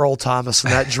over Earl Thomas in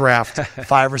that draft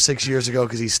 5 or 6 years ago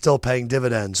because he's still paying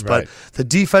dividends. Right. But the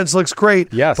defense looks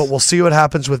great. Yes. But we'll see what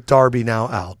happens with Darby now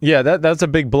out. Yeah, that's a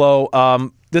big blow.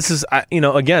 This is,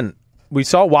 again, we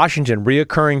saw Washington,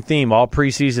 reoccurring theme all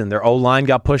preseason. Their O-line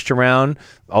got pushed around.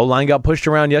 O-line got pushed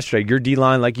around yesterday. Your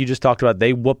D-line, like you just talked about,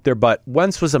 they whooped their butt.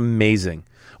 Wentz was amazing.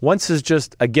 Wentz is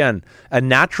just, again, a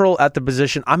natural at the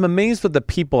position. I'm amazed with the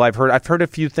people I've heard. I've heard a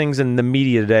few things in the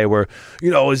media today where,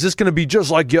 is this going to be just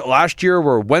like last year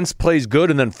where Wentz plays good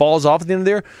and then falls off at the end of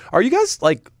the year? Are you guys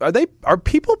are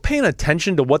people paying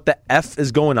attention to what the F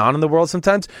is going on in the world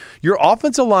sometimes? Your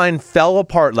offensive line fell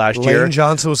apart last year. Lane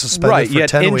Johnson was suspended for 10 weeks. He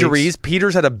had injuries.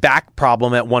 Peters had a back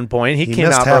problem at one point. He came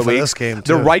missed out half for a week. of this game,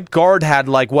 too. The right guard had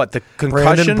the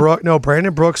concussion?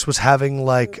 Brandon Brooks was having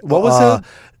what was it?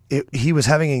 He was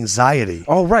having anxiety.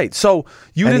 Oh, right. So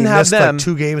you and didn't he have missed them.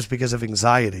 2 games because of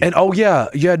anxiety. And you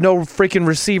had no freaking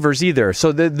receivers either.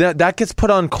 So that gets put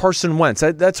on Carson Wentz.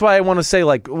 That's why I want to say,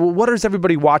 what is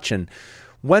everybody watching?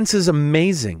 Wentz is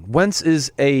amazing. Wentz is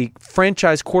a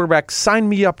franchise quarterback. Sign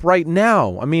me up right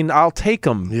now. I mean, I'll take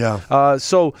him. Yeah.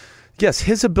 So, yes,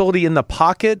 his ability in the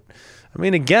pocket.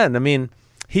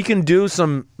 He can do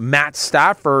some Matt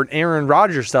Stafford, Aaron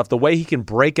Rodgers stuff, the way he can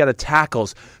break out of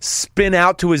tackles, spin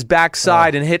out to his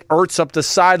backside and hit Ertz up the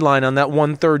sideline on that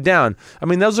 1 3rd down.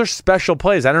 Those are special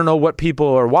plays. I don't know what people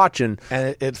are watching.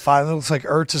 And it finally looks like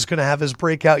Ertz is going to have his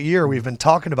breakout year. We've been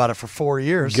talking about it for 4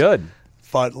 years. Good.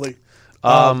 Finally.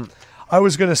 I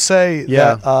was going to say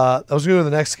that I was going to go to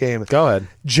the next game. Go ahead.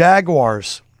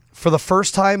 Jaguars, for the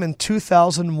first time in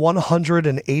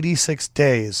 2,186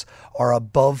 days, are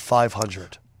above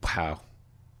 500. Wow.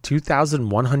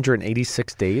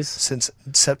 2,186 days? Since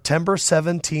September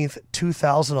 17th,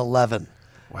 2011.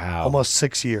 Wow. Almost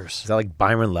 6 years. Is that like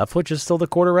Byron Leftwich is still the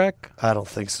quarterback? I don't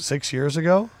think so. 6 years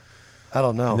ago? I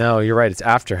don't know. No, you're right. It's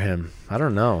after him. I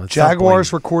don't know.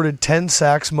 Jaguars recorded 10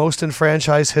 sacks, most in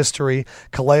franchise history.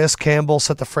 Calais Campbell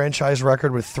set the franchise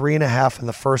record with 3.5 in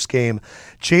the first game.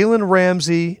 Jalen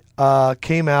Ramsey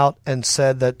came out and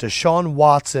said that Deshaun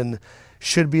Watson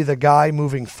should be the guy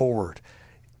moving forward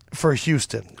for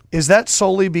Houston. Is that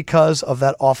solely because of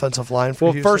that offensive line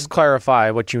for Houston? Well, first clarify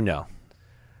what you know.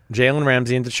 Jalen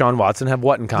Ramsey and Deshaun Watson have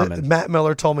what in common? Matt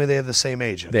Miller told me they have the same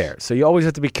agent. There. So you always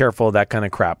have to be careful of that kind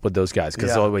of crap with those guys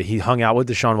because he hung out with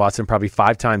Deshaun Watson probably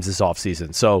 5 times this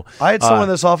offseason. So I had someone in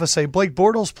this office say Blake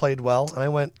Bortles played well, and I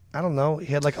went, I don't know.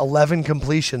 He had like 11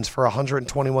 completions for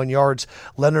 121 yards.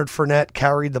 Leonard Fournette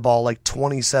carried the ball like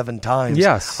 27 times.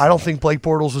 Yes. I don't think Blake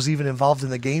Bortles was even involved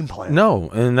in the game plan. No,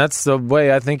 and that's the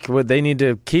way I think they need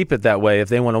to keep it that way if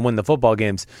they want to win the football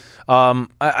games.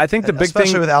 I think the big thing,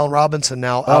 especially with Allen Robinson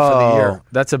now out for the year.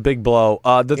 That's a big blow.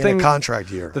 In a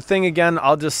contract year. The thing again,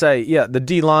 I'll just say, the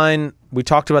D-line, we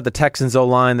talked about the Texans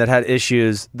O-line that had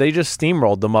issues. They just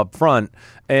steamrolled them up front.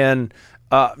 And,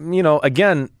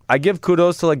 again, I give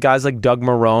kudos to guys like Doug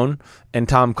Marrone and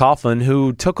Tom Coughlin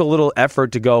who took a little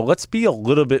effort to go, let's be a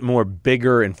little bit more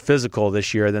bigger and physical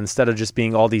this year than instead of just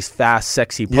being all these fast,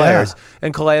 sexy players. Yeah.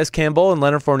 And Calais Campbell and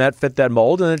Leonard Fournette fit that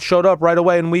mold, and it showed up right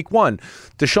away in week 1.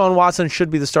 Deshaun Watson should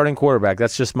be the starting quarterback.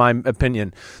 That's just my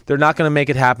opinion. They're not going to make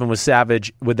it happen with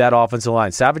Savage with that offensive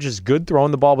line. Savage is good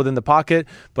throwing the ball within the pocket,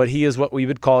 but he is what we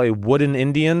would call a wooden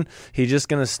Indian. He's just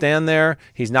going to stand there.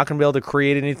 He's not going to be able to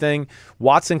create anything.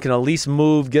 Watson can at least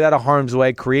move, get out of harm's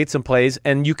way, create some plays,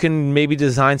 and you can maybe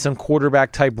design some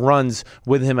quarterback-type runs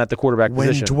with him at the quarterback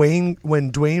position.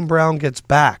 When Dwayne Brown gets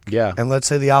back, yeah, and let's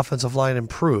say the offensive line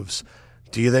improves,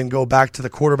 do you then go back to the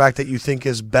quarterback that you think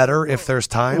is better if there's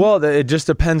time? Well, it just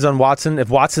depends on Watson. If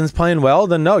Watson's playing well,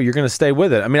 then no, you're going to stay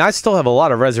with it. I mean, I still have a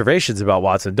lot of reservations about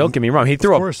Watson. Don't get me wrong. He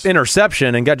threw an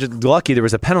interception and got just lucky there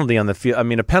was a penalty on the field. I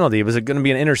mean, a penalty. It was going to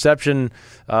be an interception.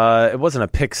 It wasn't a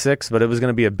pick six, but it was going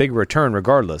to be a big return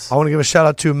regardless. I want to give a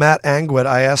shout-out to Matt Angwit.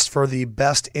 I asked for the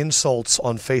best insults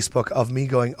on Facebook of me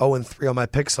going 0-3 on my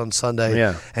picks on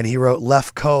Sunday, and he wrote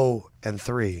Lefko and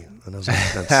 3. And I was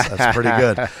like, that's pretty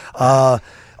good.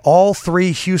 All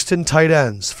 3 Houston tight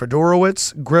ends,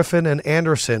 Fedorowicz, Griffin, and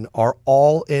Anderson, are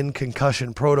all in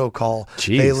concussion protocol.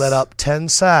 Jeez. They let up 10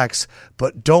 sacks,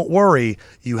 but don't worry,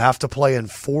 you have to play in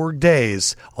 4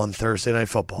 days on Thursday Night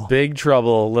Football. Big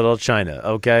trouble, Little China,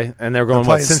 okay? And they're going,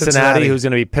 Cincinnati, who's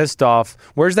going to be pissed off.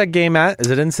 Where's that game at?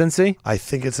 Is it in Cincy? I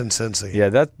think it's in Cincy.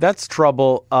 Yeah, that's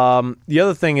trouble. The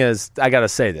other thing is, I got to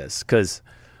say this, because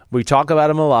we talk about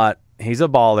him a lot. He's a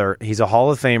baller. He's a Hall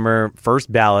of Famer,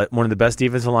 first ballot, one of the best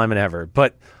defensive linemen ever.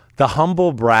 But the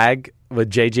humble brag with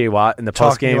J.J. Watt in the postgame.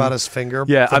 Talking about his finger.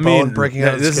 Yeah, I mean, breaking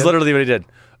out this is literally what he did.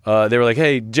 They were like,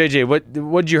 hey, J.J.,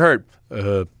 what'd you hurt?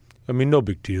 I mean, no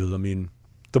big deal. I mean,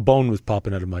 the bone was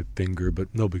popping out of my finger, but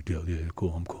no big deal. Yeah,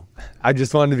 cool, I'm cool. I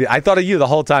just wanted to be – I thought of you the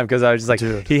whole time because I was just like,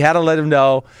 dude, he had to let him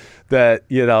know that,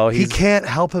 he can't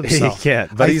help himself. He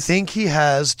can't. But I think he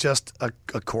has just a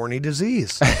corny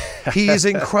disease. He's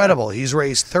incredible. He's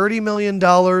raised $30 million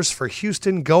for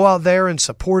Houston. Go out there and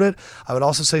support it. I would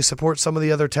also say support some of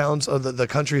the other towns of the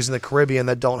countries in the Caribbean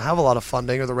that don't have a lot of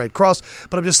funding, or the Red Cross.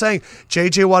 But I'm just saying,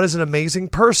 J.J. Watt is an amazing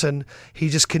person. He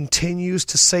just continues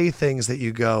to say things that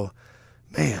you go,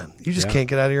 man, you just can't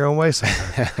get out of your own way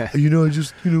sometimes.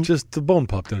 Just the bone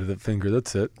popped out of that finger.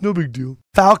 That's it. No big deal.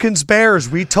 Falcons, Bears,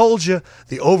 we told you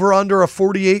the over-under of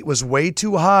 48 was way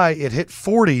too high. It hit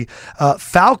 40.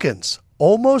 Falcons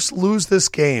almost lose this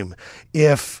game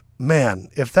if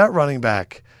that running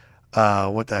back,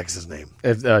 what the heck is his name?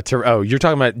 You're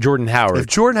talking about Jordan Howard. If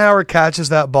Jordan Howard catches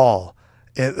that ball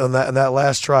on that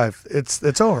last drive,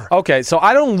 it's over. Okay, so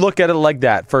I don't look at it like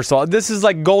that, first of all. This is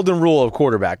like golden rule of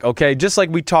quarterback, okay? Just like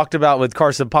we talked about with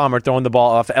Carson Palmer throwing the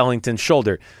ball off Ellington's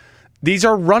shoulder. These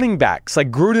are running backs. Like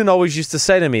Gruden always used to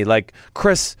say to me, like,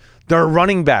 Chris, they're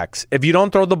running backs. If you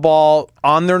don't throw the ball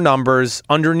on their numbers,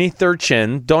 underneath their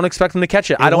chin, don't expect them to catch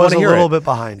it. I don't want to hear it. It was a little bit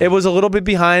behind. It was a little bit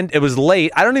behind. It was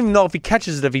late. I don't even know if he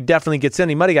catches it, if he definitely gets in.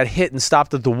 He might have got hit and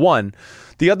stopped at the 1.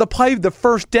 The other play, the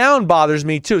first down bothers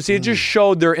me too. See, it just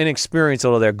showed their inexperience a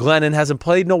little there. Glennon hasn't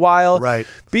played in a while. Right.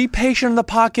 Be patient in the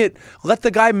pocket. Let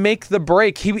the guy make the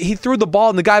break. He threw the ball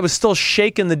and the guy was still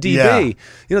shaking the DB.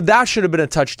 Yeah. That should have been a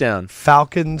touchdown.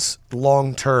 Falcons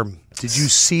long term. Did you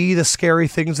see the scary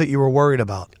things that you were worried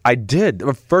about? I did.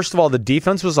 First of all, the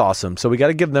defense was awesome, so we got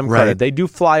to give them credit. Right. They do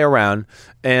fly around,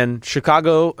 and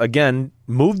Chicago, again,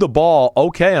 moved the ball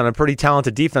okay on a pretty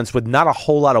talented defense with not a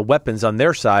whole lot of weapons on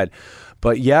their side.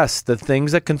 But yes, the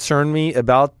things that concern me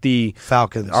about the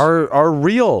Falcons are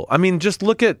real. I mean, just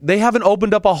look at, they haven't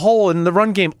opened up a hole in the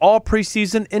run game all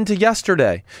preseason into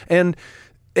yesterday. And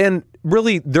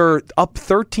really, they're up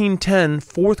 13-10,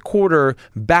 fourth quarter,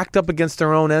 backed up against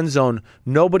their own end zone.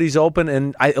 Nobody's open,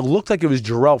 and it looked like it was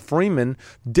Jarrell Freeman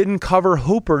didn't cover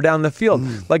Hooper down the field.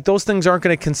 Like, those things aren't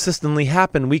going to consistently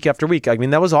happen week after week. I mean,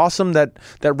 that was awesome that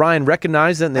Ryan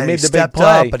recognized it and they made the big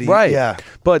play.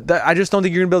 But I just don't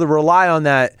think you're going to be able to rely on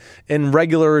that in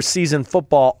regular season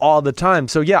football all the time.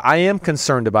 So, yeah, I am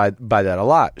concerned by that a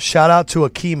lot. Shout out to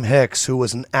Akeem Hicks, who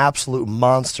was an absolute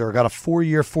monster. Got a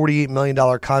 4-year, $48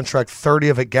 million contract, 30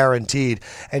 of it guaranteed,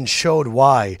 and showed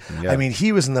why. Yeah. I mean,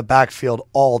 he was in the backfield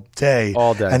all day.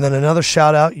 And then another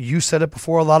shout out, you said it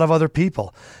before a lot of other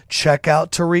people. Check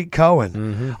out Tariq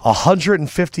Cohen.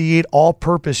 158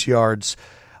 all-purpose yards.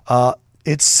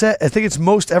 It's I think it's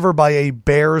most ever by a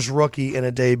Bears rookie in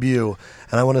a debut.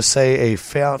 And I want to say a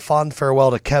fond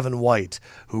farewell to Kevin White,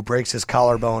 who breaks his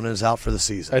collarbone and is out for the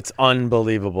season. It's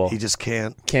unbelievable. He just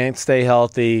can't stay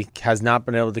healthy, has not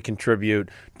been able to contribute.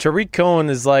 Tariq Cohen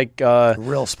is like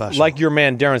real special. Like your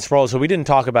man Darren Sproles, who we didn't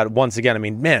talk about it once again. I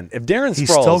mean, man, if Darren Sproles... He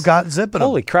still got zipping him.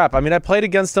 Holy crap. I mean, I played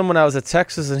against him when I was at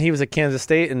Texas and he was at Kansas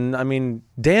State, and I mean,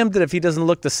 damned if he doesn't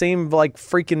look the same like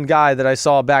freaking guy that I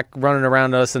saw back running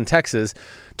around us in Texas.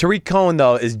 Tariq Cohen,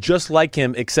 though, is just like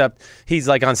him, except he's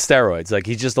like on steroids. Like,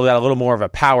 he's just got a little more of a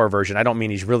power version. I don't mean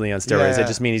he's really on steroids. I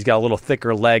just mean he's got a little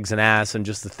thicker legs and ass and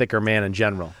just a thicker man in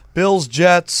general. Bills,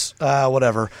 Jets,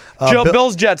 whatever.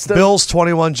 Bills, Jets. Bills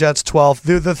 21, Jets 12.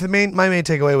 My main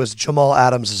takeaway was Jamal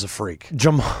Adams is a freak.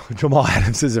 Jamal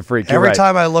Adams is a freak. Every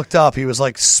time I looked up, he was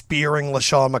like spearing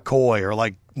LaShawn McCoy or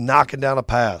like knocking down a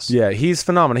pass. Yeah, he's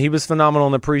phenomenal. He was phenomenal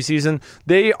in the preseason.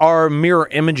 They are mirror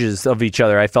images of each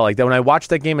other. I felt like that when I watched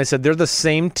that game. I said they're the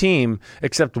same team,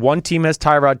 except one team has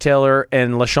Tyrod Taylor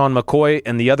and LaShawn McCoy,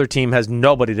 and the other team has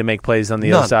nobody to make plays on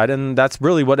the other side. And that's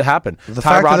really what happened. The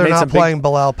fact that they're not playing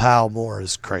Bilal Powell more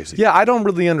is crazy. Yeah, I don't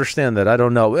really understand that. I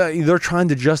don't know. They're trying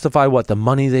to justify the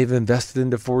money they've invested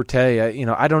into Forte.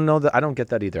 I don't know that. I don't get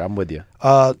that either. I'm with you.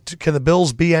 Can the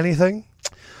Bills be anything?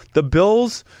 The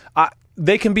Bills,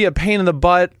 they can be a pain in the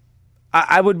butt.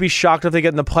 I would be shocked if they get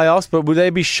in the playoffs, but would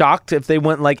they be shocked if they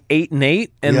went like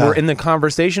 8-8 and were in the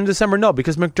conversation in December? No,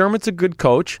 because McDermott's a good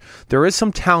coach. There is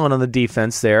some talent on the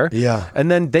defense there. Yeah. And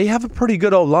then they have a pretty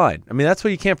good O-line. I mean, that's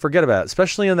what you can't forget about,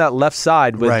 especially on that left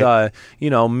side with,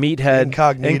 Meathead,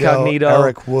 Incognito,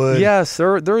 Eric Wood. Yes,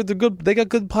 they're good. They got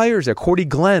good players there. Cordy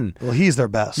Glenn. Well, he's their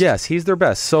best. Yes, he's their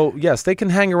best. So, yes, they can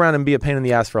hang around and be a pain in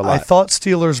the ass for a lot. I thought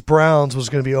Steelers-Browns was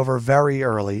going to be over very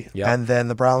early, and then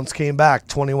the Browns came back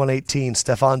 21-18.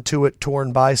 Stephon Tuitt,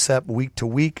 torn bicep week to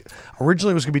week.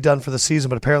 Originally it was going to be done for the season,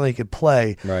 but apparently he could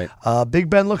play. Right. Big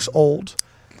Ben looks old.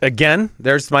 Again,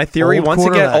 there's my theory. Once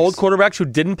again, old quarterbacks who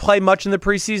didn't play much in the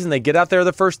preseason, they get out there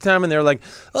the first time and they're like,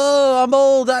 oh, I'm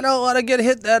old. I don't want to get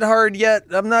hit that hard yet.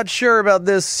 I'm not sure about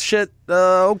this shit.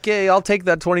 Okay, I'll take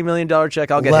that $20 million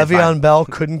check. I'll get hit. Le'Veon Bell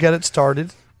couldn't get it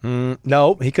started.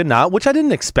 No, he could not, which I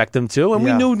didn't expect him to. And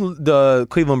we knew the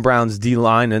Cleveland Browns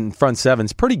D-line and front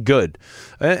seven's pretty good.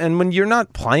 And when you're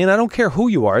not playing, I don't care who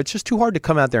you are. It's just too hard to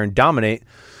come out there and dominate.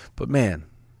 But, man,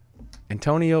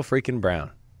 Antonio freaking Brown.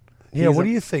 Yeah, what do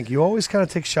you think? You always kind of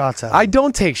take shots at him. I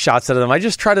don't take shots at him. I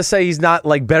just try to say he's not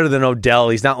like better than Odell.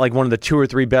 He's not like one of the 2 or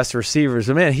 3 best receivers.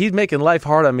 But man, he's making life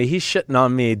hard on me. He's shitting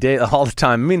on me all the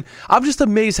time. I mean, I'm just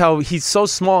amazed how he's so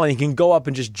small and he can go up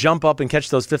and just jump up and catch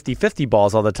those 50-50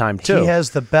 balls all the time too. He has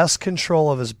the best control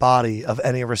of his body of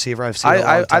any receiver I've seen.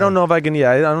 I don't know if I can.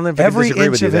 Yeah, I don't know if every I can disagree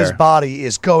with you inch of his body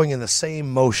is going in the same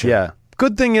motion. Yeah.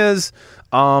 Good thing is,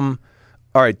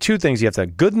 all right, 2 things you have to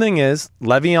have. Good thing is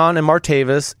Le'Veon and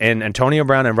Martavis and Antonio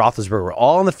Brown and Roethlisberger were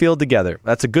all on the field together.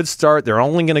 That's a good start. They're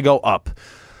only going to go up.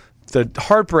 The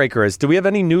heartbreaker is, do we have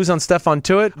any news on Stephon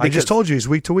Tuitt? I just told you he's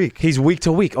week to week. He's week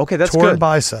to week. Okay, that's Torn good.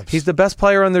 biceps. He's the best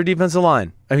player on their defensive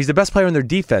line. And he's the best player in their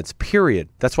defense, period.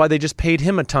 That's why they just paid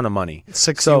him a ton of money.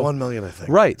 $61 million, I think.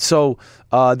 Right. So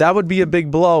that would be a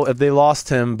big blow if they lost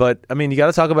him. But, I mean, you got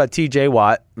to talk about T.J.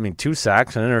 Watt. I mean, 2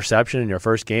 sacks, an interception in your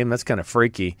first game. That's kind of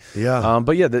freaky. Yeah.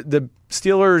 But, yeah, the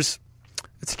Steelers,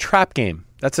 it's a trap game.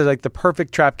 That's like the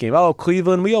perfect trap game. Oh,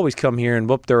 Cleveland, we always come here and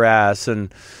whoop their ass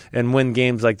and win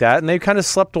games like that. And they kind of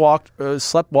slept walk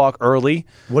early.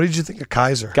 What did you think of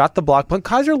Kaiser? Got the block, but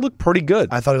Kaiser looked pretty good.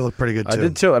 I thought he looked pretty good too. I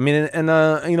did too. I mean,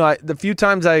 the few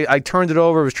times I turned it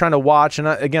over, was trying to watch, and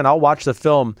I'll watch the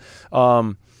film.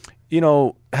 I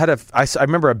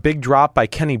remember a big drop by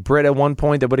Kenny Britt at one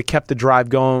point that would have kept the drive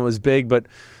going. It was big, but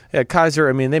yeah, Kaiser.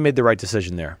 I mean, they made the right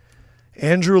decision there.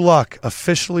 Andrew Luck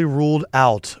officially ruled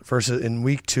out in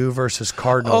week 2 versus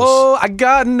Cardinals. Oh, I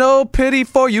got no pity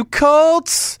for you,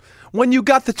 Colts. When you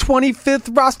got the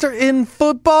 25th roster in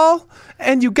football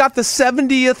and you got the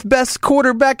 70th best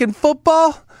quarterback in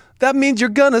football, that means you're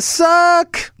going to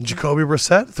suck. Jacoby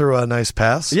Brissett threw a nice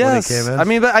pass yes. when he came in. I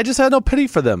mean, but I just had no pity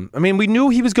for them. I mean, we knew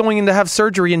he was going in to have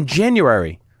surgery in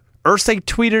January. Irsay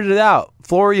tweeted it out.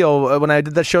 Florio, when I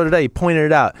did that show today, he pointed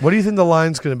it out. What do you think the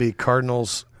line's going to be?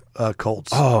 Cardinals,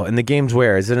 Colts. Oh, and the game's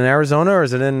where? Is it in Arizona or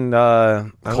is it in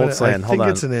Colts land? I Hold think on.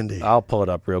 it's in Indy. I'll pull it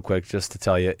up real quick just to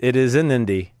tell you. It is in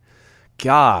Indy.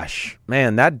 Gosh,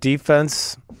 man, that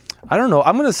defense, I don't know.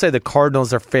 I'm going to say the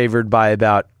Cardinals are favored by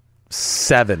about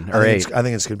 7 or 8. I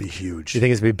think it's going to be huge. You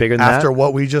think it's going to be bigger than that? After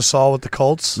what we just saw with the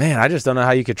Colts? Man, I just don't know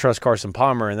how you could trust Carson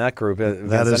Palmer in that group.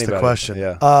 That is the question.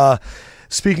 Yeah.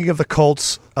 Speaking of the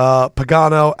Colts,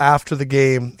 Pagano, after the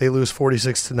game, they lose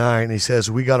 46-9. He says,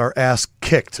 we got our ass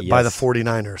kicked by the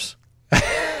 49ers.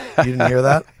 You didn't hear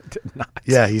that? Did not.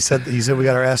 Yeah, he said we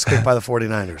got our ass kicked by the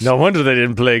 49ers. No wonder they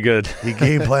didn't play good. He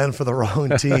game planned for the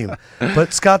wrong team.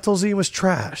 But Scott Tolzien was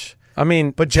trash. I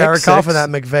mean, but Jared Goff in that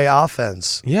McVay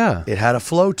offense, yeah, it had a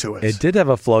flow to it. It did have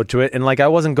a flow to it, and like I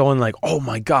wasn't going like, oh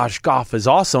my gosh, Goff is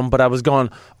awesome, but I was going,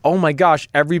 oh my gosh,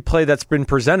 every play that's been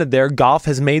presented there, Goff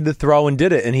has made the throw and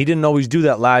did it, and he didn't always do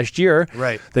that last year.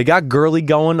 Right. They got Gurley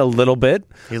going a little bit.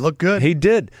 He looked good. He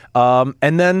did,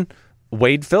 and then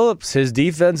Wade Phillips, his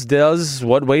defense does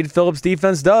what Wade Phillips'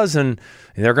 defense does, and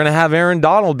they're going to have Aaron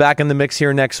Donald back in the mix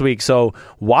here next week. So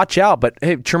watch out. But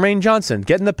hey, Tremaine Johnson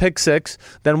getting the pick 6,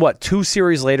 then 2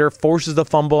 series later forces the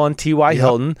fumble on T.Y.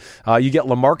 Hilton. You get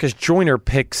LaMarcus Joyner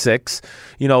pick 6.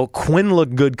 Quinn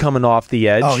looked good coming off the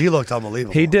edge. Oh, he looked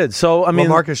unbelievable. He did. So I mean,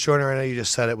 LaMarcus Joyner, I know you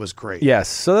just said it was great. Yes.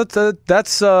 So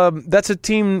that's a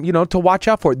team to watch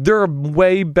out for. They're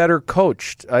way better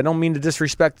coached. I don't mean to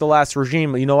disrespect the last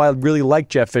regime. I really like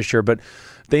Jeff Fisher, but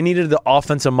they needed the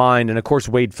offensive mind, and of course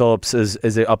Wade Phillips is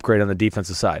an upgrade on the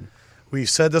defensive side. We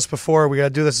said this before. We got to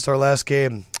do this. It's our last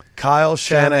game. Kyle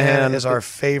Shanahan is our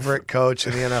favorite coach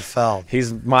in the NFL.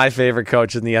 He's my favorite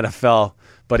coach in the NFL,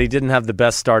 but he didn't have the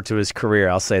best start to his career.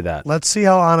 I'll say that. Let's see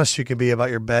how honest you can be about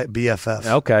your BFF.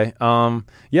 Okay.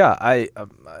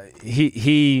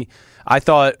 I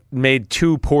thought made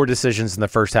 2 poor decisions in the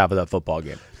first half of that football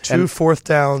game. 2 fourth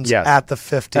downs at the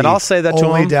 50. And I'll say that to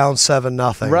him. Only down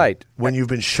 7-0. Right. When you've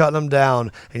been shutting them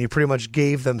down and you pretty much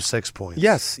gave them 6 points.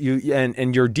 Yes.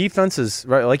 And your defense is,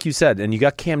 right, like you said, and you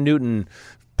got Cam Newton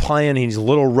playing, he's a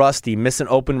little rusty, missing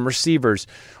open receivers.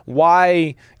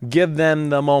 Why give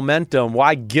them the momentum?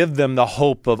 Why give them the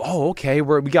hope of, okay,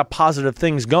 we got positive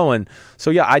things going? So,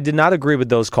 yeah, I did not agree with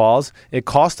those calls. It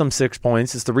cost them 6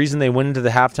 points. It's the reason they went into the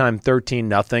halftime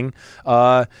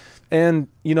 13-0. And,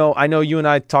 I know you and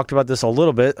I talked about this a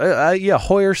little bit.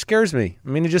 Hoyer scares me. I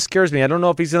mean, it just scares me. I don't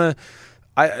know if he's going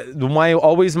to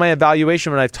my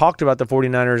evaluation when I've talked about the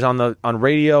 49ers on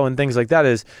radio and things like that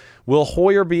is, will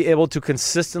Hoyer be able to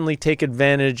consistently take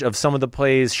advantage of some of the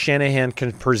plays Shanahan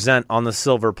can present on the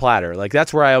silver platter? Like,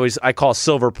 that's where I call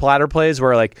silver platter plays,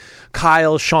 where like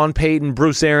Kyle, Sean Payton,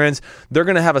 Bruce Arians, they're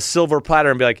going to have a silver platter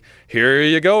and be like, here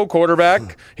you go,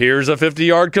 quarterback. Here's a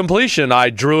 50-yard completion. I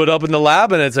drew it up in the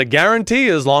lab, and it's a guarantee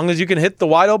as long as you can hit the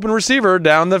wide open receiver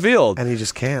down the field. And he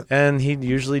just can't. And he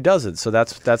usually doesn't. So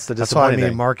that's the disappointing That's why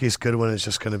thing. Marquise Goodwin is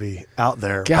just going to be out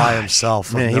there by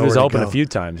himself. Man, he was open a few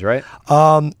times, right?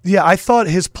 Yeah, I thought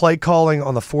his play calling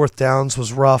on the 4th downs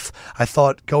was rough. I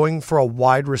thought going for a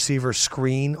wide receiver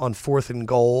screen on 4th and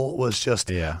goal was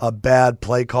just a bad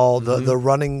play call. The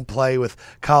running play with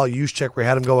Kyle Juszczyk where he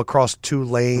had him go across 2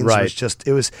 lanes was just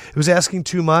it was asking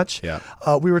too much. Yeah.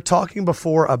 We were talking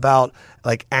before about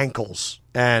like ankles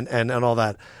and all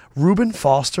that. Reuben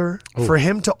Foster, for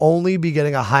him to only be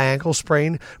getting a high ankle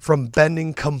sprain from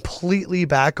bending completely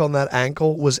back on that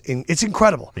ankle it's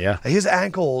incredible. Yeah. His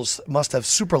ankles must have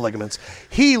super ligaments.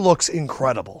 He looks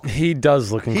incredible. He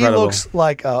does look incredible. He looks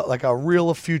like a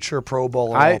real future Pro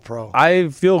Bowler, All-Pro. I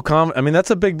feel confident. I mean,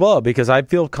 that's a big blow because I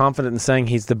feel confident in saying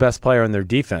he's the best player in their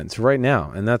defense right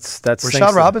now, and that's.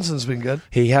 Rashad Robinson's been good.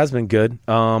 He has been good.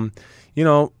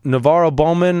 Navarro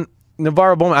Bowman.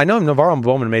 I know Navarro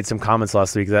Bowman made some comments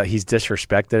last week that he's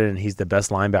disrespected and he's the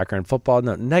best linebacker in football.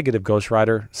 No, negative, Ghost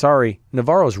Rider. Sorry.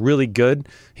 Navarro's really good.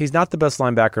 He's not the best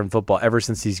linebacker in football ever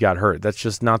since he's got hurt. That's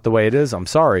just not the way it is. I'm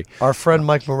sorry. Our friend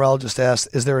Mike Morrell just asked,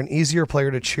 is there an easier player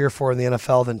to cheer for in the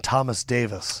NFL than Thomas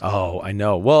Davis? Oh, I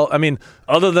know. Well, I mean,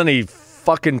 other than he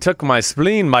fucking took my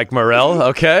spleen, Mike Morrell,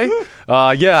 okay?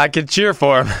 I could cheer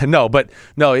for him.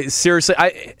 No, seriously.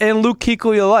 And Luke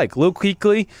Kuechly alike. Luke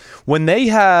Kuechly, when they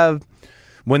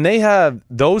have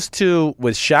those two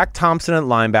with Shaq Thompson at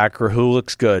linebacker who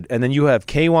looks good, and then you have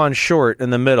K'Wan Short in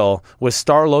the middle with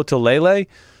Star Lotulelei,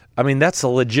 I mean, that's a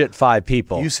legit 5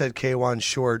 people. You said K'Wan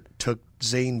Short took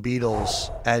Zane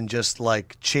Beatles and just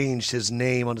like changed his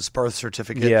name on his birth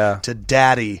certificate to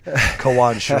Daddy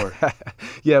K'Wan Short.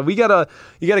 Yeah, you gotta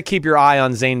keep your eye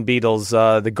on Zane Beadles,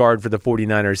 the guard for the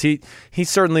 49ers. He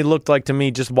certainly looked like to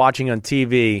me, just watching on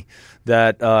TV,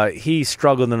 that he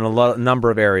struggled in a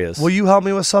number of areas. Will you help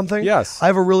me with something? Yes. I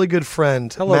have a really good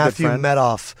friend, Hello, Matthew good friend.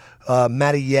 Medoff,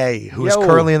 Matty Ye, who is Yo.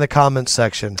 currently in the comments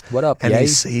section. What up, And Ye?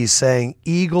 he's saying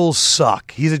Eagles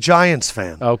suck. He's a Giants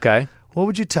fan. Okay. What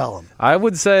would you tell him? I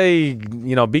would say,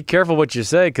 be careful what you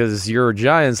say, because your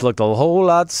Giants looked a whole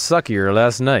lot suckier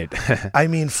last night. I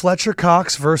mean, Fletcher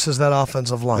Cox versus that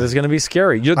offensive line. It's going to be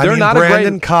scary.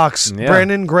 Brandon Cox, Yeah.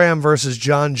 Brandon Graham versus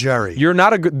John Jerry. They're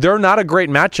not a great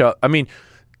matchup. I mean,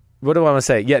 what do I want to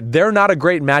say? Yeah, they're not a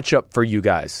great matchup for you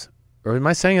guys. Or am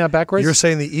I saying that backwards? You're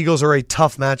saying the Eagles are a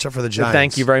tough matchup for the Giants.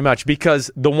 Thank you very much. Because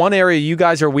the one area you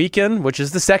guys are weak in, which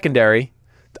is the secondary,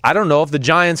 I don't know if the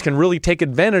Giants can really take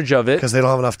advantage of it. Because they don't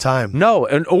have enough time. No,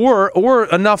 or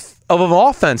enough of an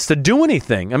offense to do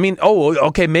anything. I mean,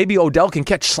 okay, maybe Odell can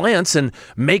catch slants and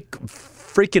make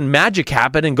freaking magic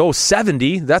happen and go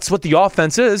 70. That's what the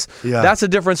offense is. Yeah. That's a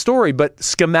different story. But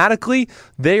schematically,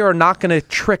 they are not going to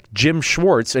trick Jim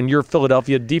Schwartz and your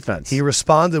Philadelphia defense. He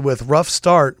responded with rough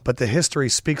start, but the history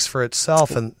speaks for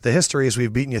itself, and the history is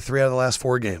we've beaten you 3 out of the last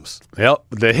 4 games. Yep.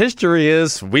 The history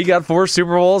is we got 4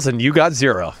 Super Bowls and you got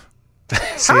 0.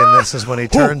 See, and this is when he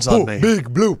turns on me.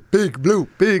 Big blue, big blue,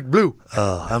 big blue.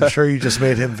 I'm sure you just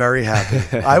made him very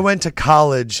happy. I went to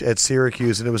college at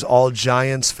Syracuse, and it was all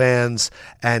Giants fans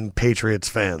and Patriots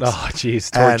fans. Oh, jeez,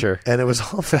 torture. And it was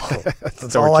awful.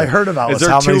 That's all I heard about was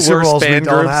how two many Super worst Bowls we fan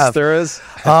don't groups have. there is?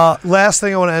 Last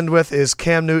thing I want to end with is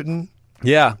Cam Newton.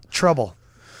 Yeah. Trouble.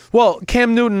 Well,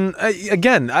 Cam Newton,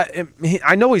 again,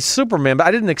 I know he's Superman, but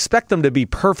I didn't expect him to be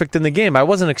perfect in the game. I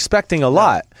wasn't expecting a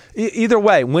lot. Either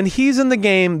way, when he's in the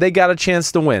game, they got a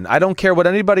chance to win. I don't care what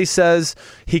anybody says.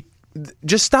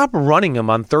 Just stop running him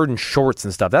on 3rd and shorts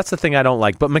and stuff. That's the thing I don't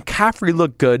like. But McCaffrey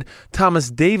looked good.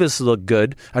 Thomas Davis looked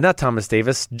good. Not Thomas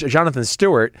Davis, Jonathan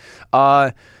Stewart.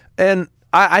 And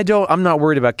I'm not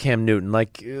worried about Cam Newton.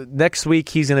 Like, next week,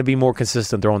 he's going to be more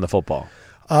consistent throwing the football.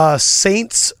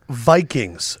 Saints,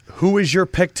 Vikings. Who is your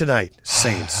pick tonight?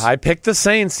 Saints. I picked the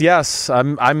Saints. Yes,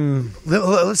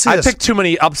 Let's see. I picked too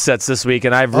many upsets this week,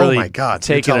 and I've really oh my God,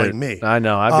 taken you're it. telling me. I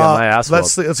know. I've got my ass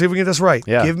let's whooped. see if we can get this right.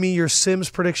 Yeah. Give me your Sims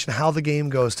prediction how the game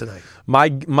goes tonight.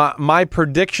 My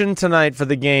prediction tonight for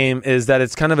the game is that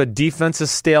it's kind of a defensive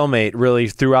stalemate, really,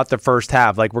 throughout the first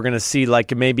half. Like, we're going to see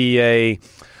like maybe a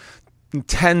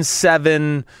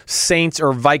 10-7 Saints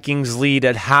or Vikings lead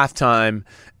at halftime.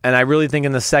 And I really think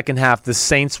in the second half, the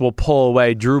Saints will pull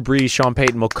away. Drew Brees, Sean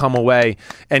Payton will come away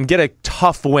and get a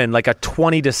tough win, like a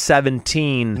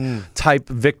 20-17 type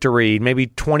victory, maybe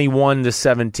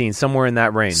 21-17, somewhere in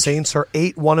that range. Saints are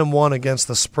 8-1-1 against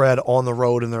the spread on the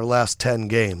road in their last 10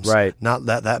 games. Right. Not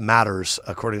that matters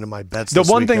according to my bets. The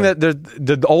this one thing weekend.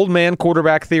 that the old man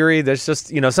quarterback theory, there's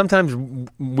just, sometimes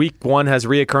week 1 has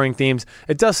reoccurring themes.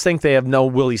 It does think they have no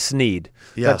Willie Snead.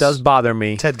 Yes. That does bother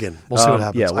me. Tedgin. We'll see what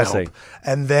happens. Yeah, we'll I see. hope.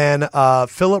 And then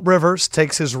Phillip Rivers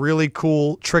takes his really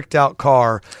cool, tricked-out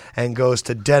car and goes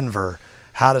to Denver.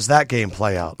 How does that game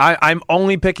play out? I'm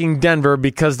only picking Denver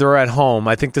because they're at home.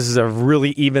 I think this is a really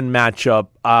even matchup.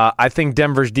 I think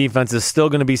Denver's defense is still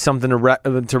going to be something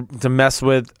to mess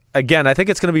with. Again, I think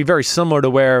it's going to be very similar to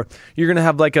where you're going to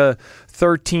have like a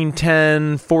 13-10,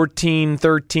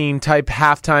 14-13 type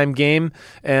halftime game.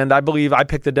 And I believe I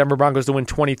picked the Denver Broncos to win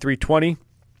 23-20.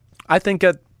 I think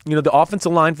the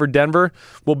offensive line for Denver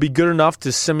will be good enough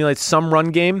to simulate some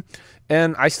run game.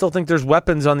 And I still think there's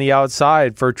weapons on the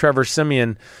outside for Trevor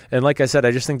Siemian. And like I said,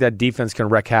 I just think that defense can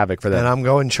wreak havoc for them. And I'm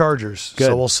going Chargers, Good.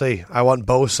 So we'll see. I want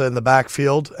Bosa in the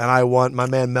backfield, and I want my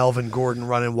man Melvin Gordon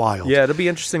running wild. Yeah, it'll be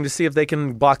interesting to see if they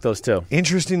can block those two.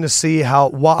 Interesting to see how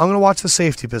I'm going to watch the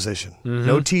safety position.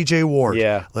 No TJ Ward.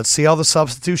 Yeah. Let's see how the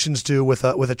substitutions do with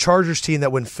a Chargers team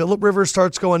that when Phillip Rivers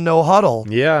starts going no huddle,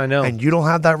 Yeah, I know. and you don't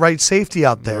have that right safety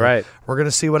out there. Right. We're going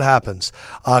to see what happens.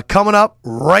 Coming up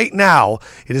right now,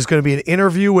 it is going to be an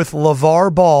interview with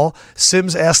LaVar Ball.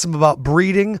 Sims asked him about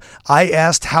breeding. I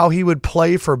asked how he would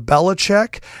play for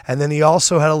Belichick, and then he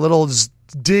also had a little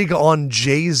dig on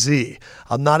Jay-Z.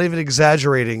 I'm not even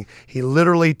exaggerating. He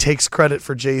literally takes credit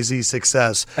for Jay-Z's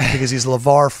success because he's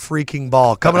LaVar freaking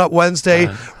Ball. Coming up Wednesday,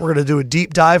 we're going to do a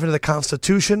deep dive into the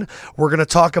Constitution. We're going to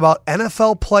talk about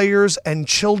NFL players and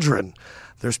children.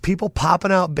 There's people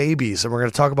popping out babies, and we're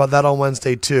going to talk about that on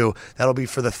Wednesday, too. That'll be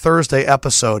for the Thursday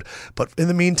episode. But in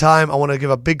the meantime, I want to give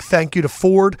a big thank you to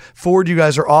Ford. Ford, you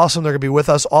guys are awesome. They're going to be with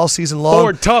us all season long.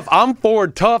 Ford tough. I'm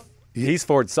Ford tough. He's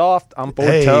Ford soft. I'm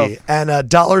Ford tough. And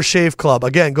Dollar Shave Club.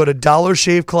 Again, go to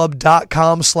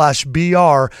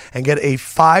dollarshaveclub.com/BR and get a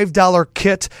 $5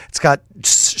 kit. It's got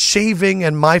shaving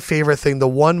and my favorite thing, the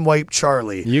One Wipe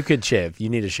Charlie. You could shave. You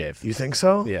need a shave. You think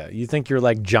so? Yeah. You think you're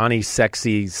like Johnny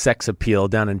Sexy Sex Appeal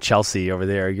down in Chelsea over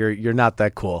there. You're not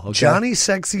that cool. Okay? Johnny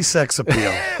Sexy Sex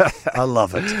Appeal. I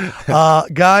love it.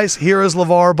 Guys, here is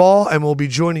LaVar Ball, and we'll be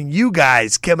joining you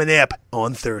guys coming up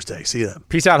on Thursday. See you then.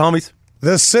 Peace out, homies.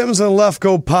 The Sims and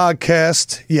Lefko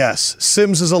podcast. Yes,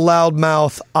 Sims is a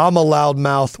loudmouth. I'm a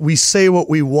loudmouth. We say what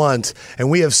we want,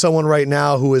 and we have someone right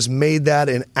now who has made that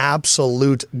an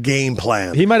absolute game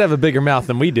plan. He might have a bigger mouth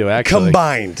than we do, actually.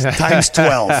 Combined, times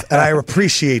 12, and I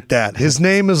appreciate that. His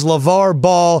name is LaVar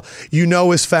Ball. You know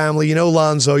his family. You know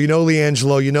Lonzo. You know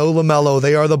LiAngelo. You know LaMelo.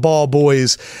 They are the Ball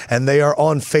Boys, and they are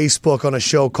on Facebook on a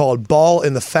show called Ball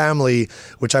in the Family,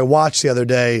 which I watched the other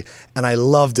day, and I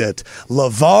loved it.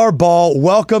 LaVar Ball,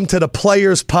 welcome to the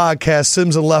Players Podcast.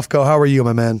 Sims and Lefko, how are you,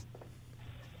 my man?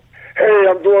 Hey,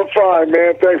 I'm doing fine,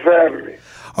 man. Thanks for having me.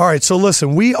 All right, so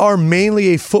listen, we are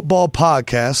mainly a football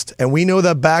podcast, and we know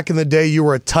that back in the day you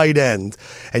were a tight end,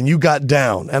 and you got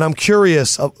down. And I'm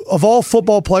curious, of all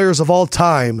football players of all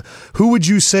time, who would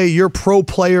you say your pro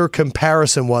player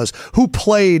comparison was? Who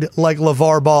played like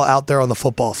LaVar Ball out there on the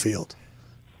football field?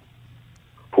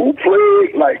 Who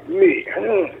played like me?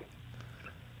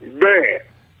 Man.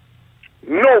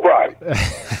 Nobody.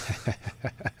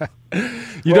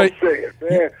 You had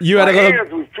My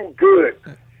hands was too good.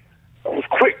 I was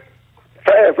quick,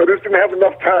 fast. I just didn't have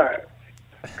enough time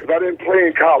because I didn't play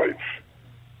in college.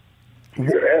 You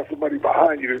got to have somebody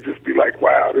behind you to just be like,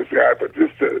 wow, this guy. But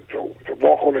just to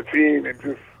walk on a team and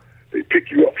just they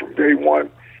pick you up from day one,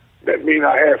 that means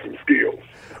I have some skills.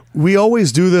 We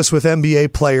always do this with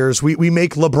NBA players. We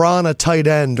make LeBron a tight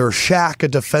end or Shaq a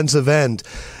defensive end.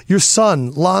 Your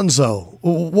son, Lonzo,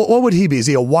 what would he be? Is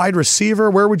he a wide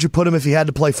receiver? Where would you put him if he had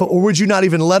to play football? Or would you not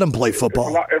even let him play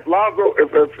football? If Lonzo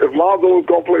was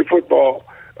going to play football,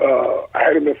 I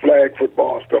had him in flag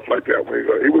football and stuff like that.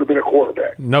 He would have been a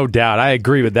quarterback. No doubt. I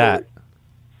agree with that.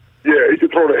 Yeah, he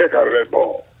could throw the heck out of that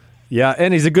ball. Yeah,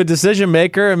 and he's a good decision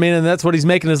maker. I mean, and that's what he's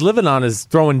making his living on, is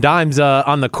throwing dimes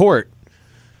on the court.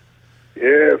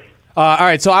 Yes. All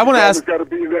right, so I want to ask. Got to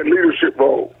be in that leadership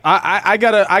role. I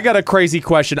got a crazy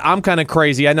question. I'm kind of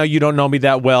crazy. I know you don't know me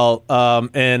that well,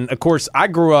 and of course, I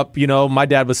grew up. You know, my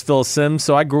dad was Phil Simms,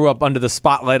 so I grew up under the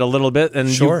spotlight a little bit.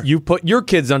 And sure. you put your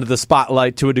kids under the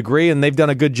spotlight to a degree, and they've done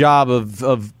a good job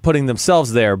of putting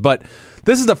themselves there. But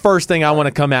this is the first thing I want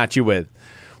to come at you with.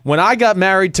 When I got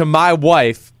married to my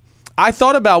wife, I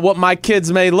thought about what my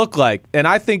kids may look like, and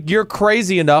I think you're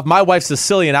crazy enough. My wife's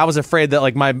Sicilian. I was afraid that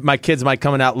like my kids might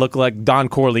come out look like Don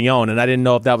Corleone, and I didn't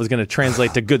know if that was going to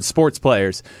translate to good sports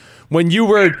players. When you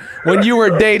were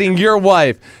dating your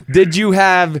wife, did you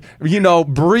have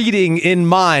breeding in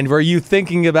mind? Were you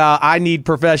thinking about I need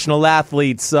professional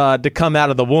athletes to come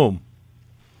out of the womb?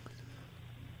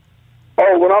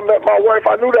 Oh, when I met my wife,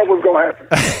 I knew that was going to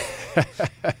happen.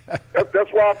 That's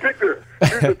why I picked her.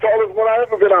 She's the tallest one I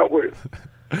ever been out with.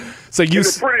 So and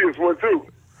the prettiest one too.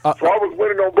 So I was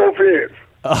winning on both ends.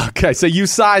 Okay, so you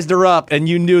sized her up, and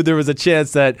you knew there was a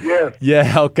chance that. Yes.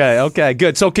 Yeah. Okay.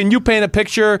 Good. So can you paint a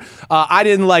picture? I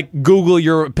didn't Google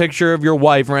your picture of your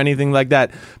wife or anything like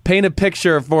that. Paint a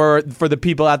picture for the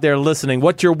people out there listening.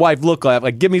 What's your wife look like?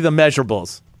 Like, give me the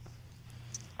measurables.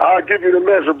 I'll give you the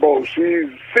measurables. She's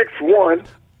 6'1".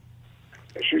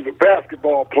 And she's a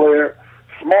basketball player,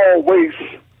 small waist,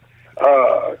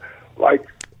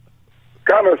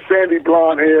 kind of sandy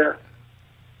blonde hair,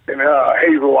 and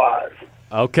hazel eyes.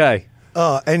 Okay.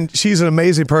 And she's an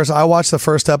amazing person. I watched the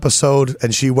first episode,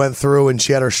 and she went through, and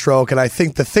she had her stroke. And I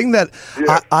think the thing that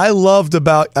I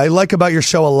like about your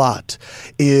show a lot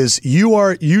is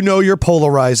you're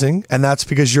polarizing, and that's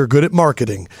because you're good at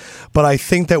marketing. But I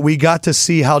think that we got to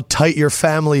see how tight your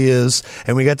family is,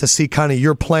 and we got to see kind of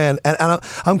your plan. And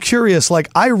I'm curious,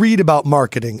 I read about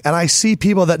marketing, and I see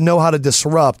people that know how to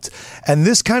disrupt, and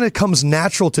this kind of comes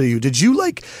natural to you. Did you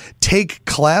take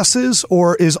classes,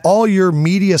 or is all your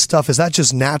media stuff, is that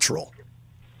just natural?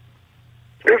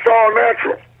 It's all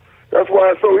natural. That's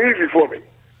why it's so easy for me.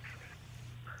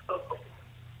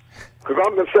 Because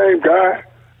I'm the same guy.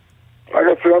 Like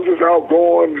I said, I'm just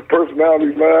outgoing, the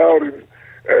personality's loud, and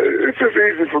it's just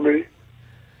easy for me.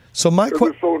 So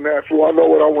it's so natural. I know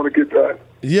what I want to get done.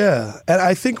 Yeah, and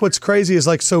I think what's crazy is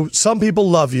so some people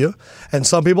love you and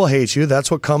some people hate you. That's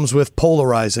what comes with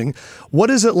polarizing. What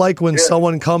is it like when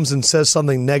someone comes and says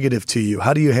something negative to you?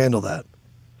 How do you handle that?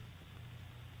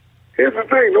 Here's the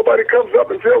thing: nobody comes up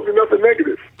and tells me nothing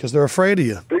negative because they're afraid of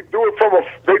you. They do it from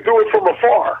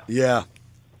afar. Yeah,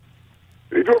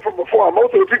 they do it from afar. perform.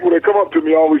 Most of the people that come up to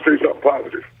me always say something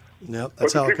positive. Yep,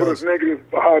 that's but how the it people goes. that's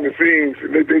negative behind the scenes,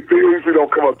 and they usually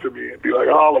don't come up to me and be like,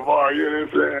 "Oh, LaVar, you know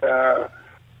what I'm saying?"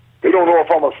 They don't know if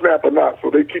I'm a snap or not,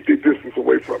 so they keep their distance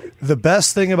away from me. The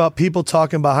best thing about people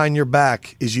talking behind your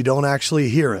back is you don't actually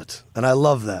hear it, and I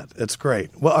love that. It's great.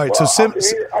 Well, all right, so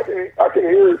Sims, I can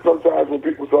hear it sometimes when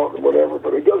people talk or whatever,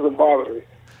 but it doesn't bother me.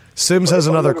 Sims has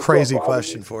another crazy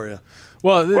question for you.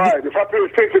 Well, Right, if I pay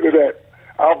attention to that,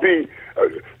 I'll be.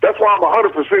 That's why I'm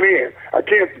 100% in. I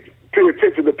can't pay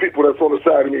attention to people that's on the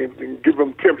side of me and give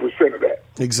them 10% of that.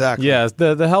 Exactly. yeah,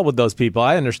 the hell with those people.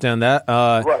 I understand that.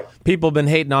 Right. People have been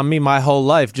hating on me my whole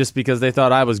life just because they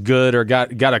thought I was good or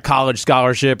got a college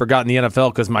scholarship or got in the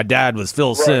NFL because my dad was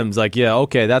Phil Sims. Like, yeah,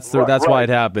 okay, that's why it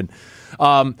happened.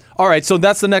 All right, so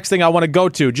that's the next thing I want to go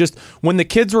to. Just when the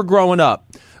kids were growing up,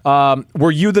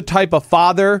 were you the type of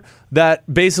father that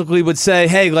basically would say,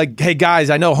 hey guys,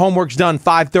 I know homework's done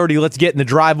 5:30, let's get in the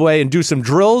driveway and do some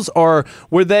drills? Or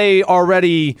were they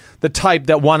already the type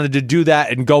that wanted to do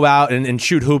that and go out and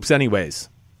shoot hoops anyways?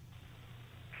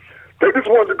 They just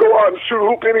wanted to go out and shoot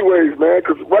hoop anyways, man,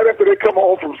 because right after they come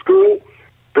home from school,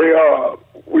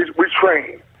 we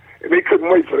train, and they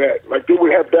couldn't wait for that. Like, they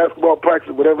would have basketball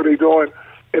practice, whatever they're doing,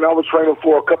 and I would train them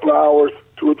for a couple of hours,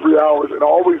 2 or 3 hours, and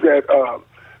always at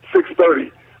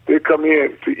 6:30, they'd come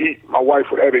in to eat. My wife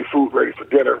would have their food ready for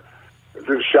dinner, and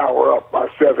then shower up by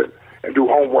 7 and do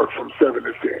homework from 7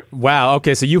 to 10. Wow.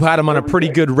 Okay, so you had them on a pretty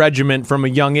good regiment from a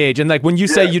young age, and like when you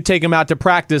say you take them out to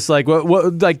practice, like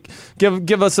what like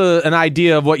give us an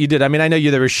idea of what you did. I mean, I know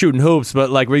they were shooting hoops, but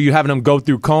like were you having them go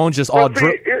through cones, just all?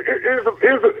 Here's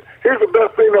the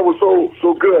best thing that was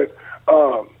so good.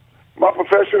 My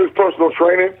profession is personal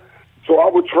training, so I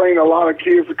would train a lot of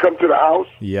kids to come to the house.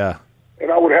 Yeah.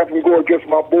 And I would have them go against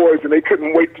my boys, and they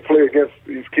couldn't wait to play against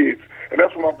these kids. And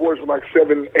that's when my boys were like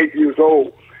 7, 8 years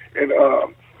old. And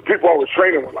people I was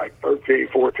training were like 13,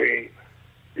 14,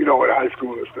 in high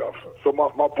school and stuff. So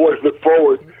my boys look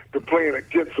forward to playing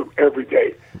against them every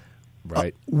day.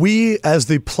 Right. We, as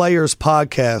the Players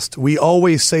Podcast, we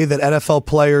always say that NFL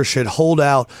players should hold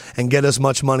out and get as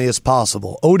much money as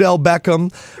possible. Odell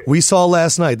Beckham, we saw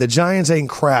last night, the Giants ain't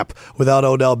crap without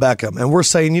Odell Beckham. And we're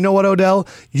saying, you know what, Odell?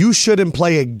 You shouldn't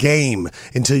play a game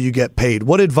until you get paid.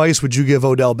 What advice would you give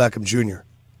Odell Beckham Jr.?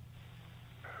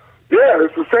 Yeah,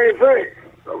 it's the same thing.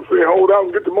 I would say hold out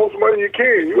and get the most money you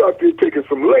can. You out there taking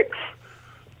some licks.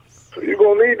 So you're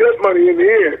going to need that money in the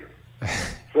end.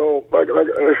 So, they're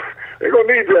going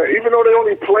to need that. Even though they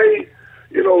only play,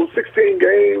 16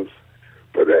 games,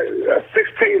 but that's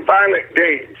 16 violent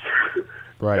games.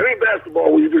 Right. It ain't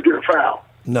basketball where you just get a foul.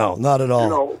 No, not at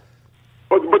all.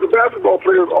 But the basketball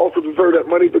players also deserve that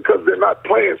money because they're not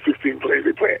playing 16 plays.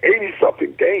 They're playing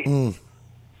 80-something games.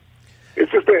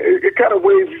 It's just that it kind of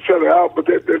weighs each other out, but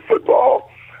that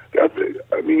football, if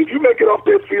you make it off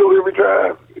that field every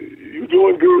time, you're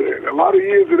doing good. And a lot of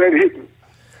years of that hitting,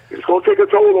 it's going to take a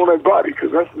toll on that body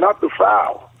because that's not the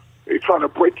foul. They're trying to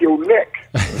break your neck.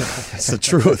 That's the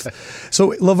truth.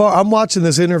 So, LaVar, I'm watching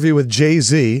this interview with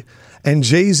Jay-Z, and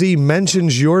Jay-Z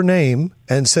mentions your name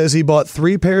and says he bought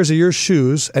 3 pairs of your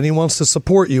shoes, and he wants to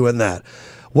support you in that.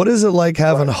 What is it like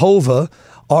having Hova,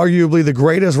 arguably the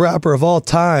greatest rapper of all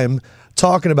time,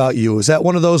 talking about you? Is that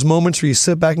one of those moments where you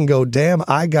sit back and go, damn,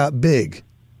 I got big?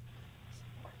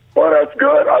 Well, that's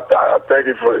good. I thank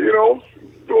you for,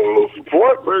 doing a little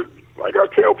support, but like I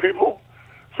tell people,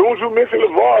 as soon as you mention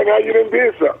LaVar, now you done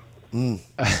did something.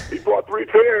 He bought 3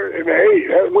 pairs, and hey,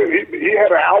 he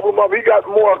had an album up. He got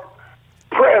more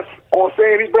press on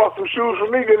saying he bought some shoes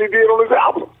from me than he did on his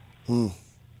album.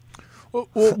 So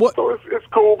it's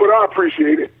cool, but I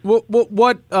appreciate it.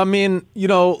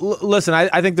 Listen,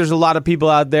 I think there's a lot of people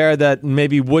out there that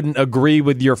maybe wouldn't agree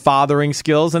with your fathering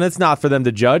skills, and it's not for them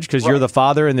to judge because you're the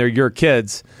father and they're your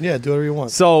kids. Yeah, do whatever you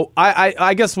want. So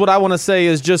I guess what I want to say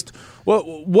is just,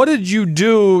 what did you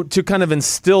do to kind of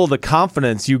instill the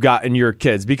confidence you got in your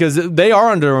kids? Because they are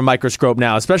under a microscope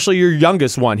now, especially your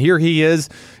youngest one. Here he is,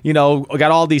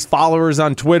 got all these followers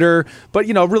on Twitter, but,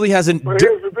 really hasn't... But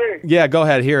here's the thing. Yeah, go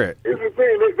ahead, hear it. Here's the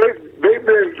thing.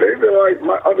 They've been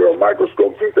like under a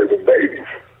microscope since they were babies.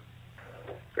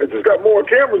 They just got more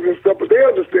cameras and stuff, but they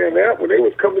understand that. When they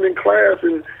was coming in class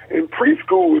in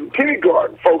preschool and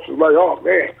kindergarten, folks was like, oh,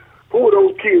 man, who are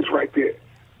those kids right there?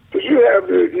 Because you have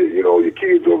your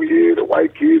kids over here, the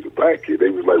white kids, the black kids. They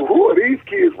was like, who are these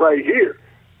kids right here?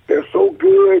 They're so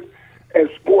good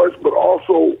at sports, but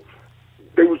also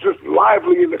they was just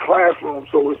lively in the classroom.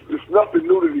 So it's nothing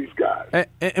new to these guys.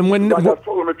 And when like I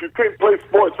told them, if you can't play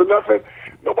sports or nothing,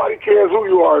 nobody cares who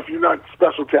you are if you're not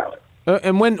special talent.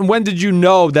 And when did you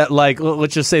know that, like,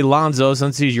 let's just say Lonzo,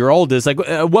 since he's your oldest, like,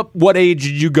 what age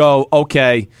did you go,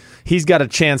 okay, he's got a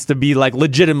chance to be, like,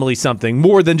 legitimately something,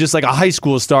 more than just, like, a high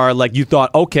school star, like you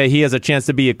thought, okay, he has a chance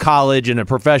to be a college and a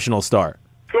professional star?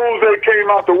 As soon as they came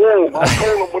out the womb, I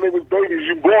told them when they was babies,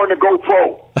 you're born to go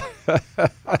pro.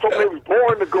 I told them they was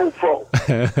born to go pro.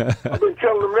 I've been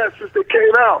telling them that since they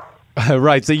came out.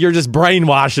 Right, so you're just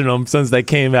brainwashing them since they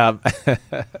came out.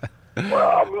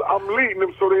 Well, I'm leading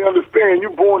them so they understand you're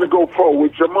born to go pro.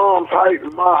 With your mom's height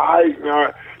and my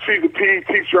height, she's a PE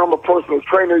teacher, I'm a personal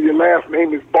trainer, your last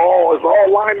name is Ball. It's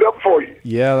all lined up for you.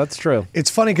 Yeah, that's true. It's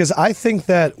funny because I think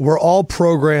that we're all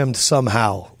programmed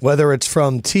somehow, whether it's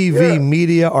from TV,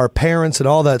 media, our parents, and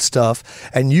all that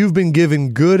stuff, and you've been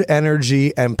given good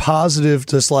energy and positive,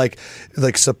 just like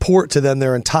support to them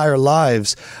their entire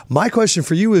lives. My question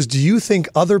for you is, do you think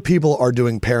other people are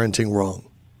doing parenting wrong?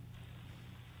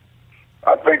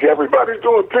 I think everybody's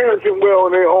doing parenting well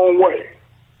in their own way.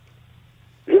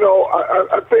 You know,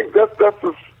 I think that's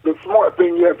the smart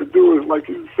thing you have to do is, like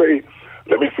you say,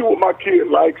 let me see what my kid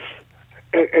likes,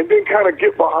 and then kind of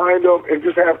get behind them and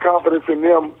just have confidence in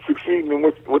them succeeding in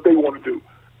what they want to do.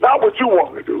 Not what you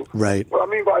want to do. Right. What I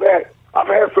mean by that, I've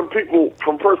had some people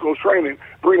from personal training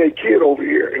bring a kid over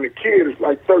here, and the kid is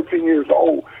like 13 years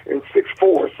old and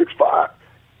 6'4", 6'5",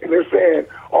 and they're saying,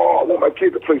 oh, I want my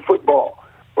kid to play football.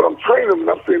 But I'm training them, and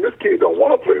I'm saying, this kid don't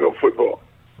want to play no football.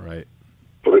 Right.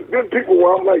 So there's been people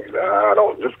where I'm like, I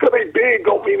don't, just because they big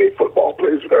don't mean they football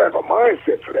players. You got to have a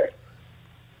mindset for that.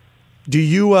 Do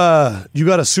you you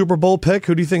got a Super Bowl pick?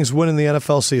 Who do you think is winning the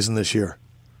NFL season this year?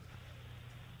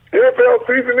 NFL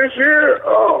season this year?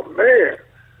 Oh, man.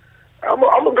 I'm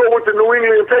going to go with the New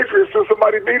England Patriots since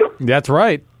somebody beat them. That's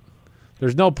right.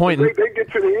 There's no point in... They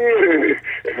get to the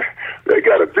end, they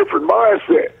got a different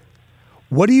mindset.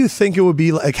 What do you think it would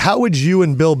be like? How would you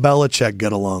and Bill Belichick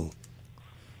get along?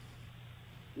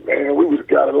 Man, we would have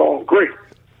got along great.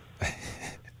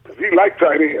 He liked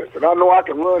tight ends, and I know I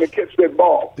can run and catch that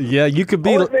ball. Yeah, you could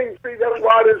be... Only thing, see, that's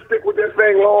why I didn't stick with that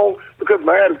thing long, because of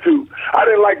my attitude. I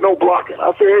didn't like no blocking.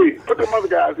 I said, hey, put them other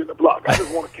guys in the block. I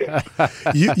just want to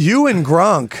catch. you and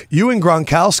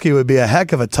Gronkowski would be a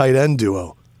heck of a tight end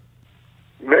duo.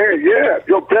 Man, yeah.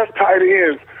 Your best tight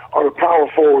ends are the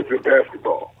power forwards in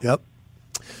basketball. Yep.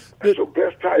 That's your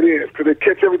best tight ends, because they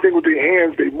catch everything with their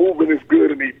hands. They movement is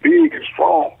good, and they big and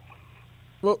strong.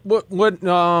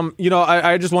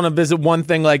 I just want to visit one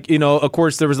thing. Like, of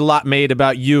course, there was a lot made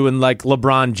about you and like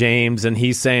LeBron James, and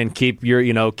he's saying keep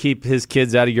his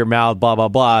kids out of your mouth, blah blah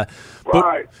blah.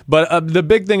 Right. But the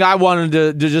big thing I wanted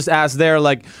to just ask there,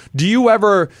 like, do you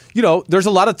ever, there's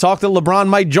a lot of talk that LeBron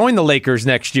might join the Lakers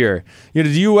next year. Do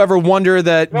you ever wonder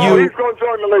that No, he's going to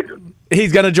join the Lakers.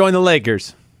 He's going to join the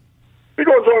Lakers. He's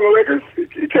going to join the Lakers.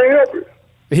 He can't help it.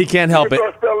 He can't help it.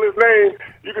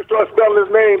 You can start spelling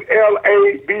his name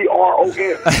LaBron.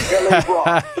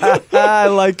 LaBron. I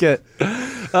like it.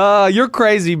 You're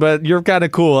crazy, but you're kind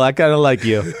of cool. I kind of like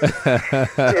you.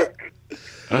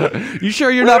 You sure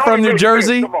you're not from New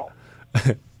Jersey? Come on.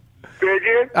 Say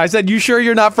again? I said, you sure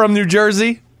you're not from New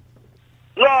Jersey?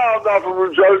 No, I'm not from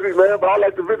New Jersey, man, but I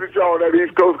like to visit y'all on that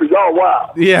East Coast because y'all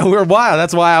wild. Yeah, we're wild.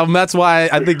 That's why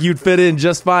I think you'd fit in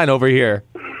just fine over here.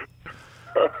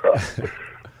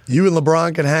 You and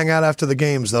LeBron can hang out after the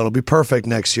games, though. It'll be perfect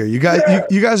next year. You guys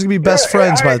can be best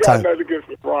friends by the time. I ain't got nothing against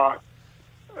LeBron.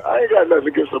 I ain't got nothing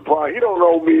against LeBron. He don't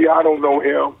know me. I don't know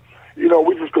him. We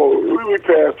just we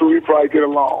pass through. We probably get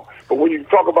along. But when you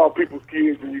talk about people's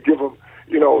kids and you give them,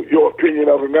 your opinion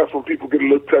of them, that's when people get a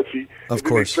little touchy. Of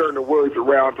course. They turn the words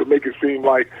around to make it seem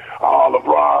like,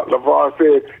 LeBron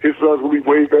said his sons will be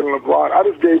way better than LeBron. I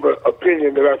just gave an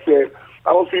opinion that I said,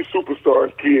 I don't see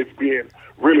superstars' kids being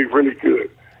really, really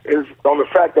good. It's on the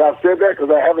fact that I've said that because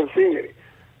I haven't seen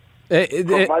any.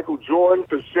 From Michael Jordan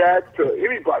to Shaq to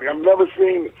anybody. I've never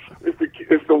seen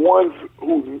it's the ones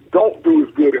who don't do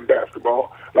as good in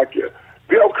basketball. Like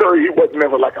Dale Curry, he wasn't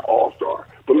never like an all-star.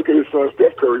 But look at his son,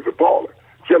 Steph Curry's a baller.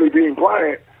 Jelly Bean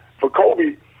Bryant, for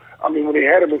Kobe, when they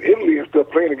had him in Italy and stuff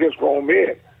playing against grown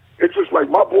men, it's just like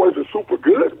my boys are super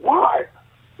good. Why?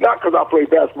 Not because I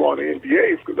played basketball in the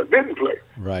NBA, it's because I didn't play.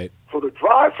 Right. So the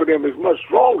drive for them is much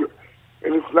stronger.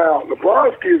 And it's now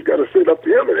LeBron's kids got to sit up to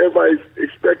him, and everybody's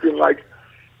expecting, like,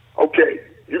 okay,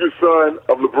 you're the son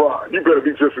of LeBron. You better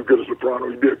be just as good as LeBron, or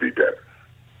you better be better.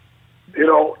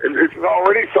 And it's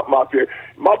already something out there.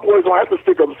 My boys don't have to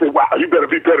stick up and say, wow, you better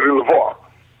be better than LaVar.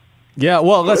 Yeah,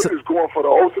 well, listen. They're just going for the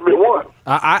ultimate one.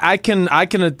 I can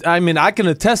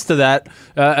attest to that.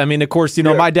 Of course,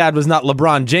 my dad was not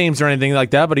LeBron James or anything like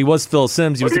that, but he was Phil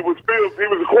Simms. He was a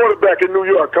quarterback. quarterback in New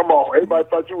York. Come on. Everybody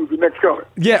thought you was the next coming.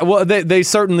 Yeah, well, they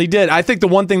certainly did. I think the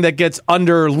one thing that gets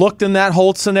underlooked in that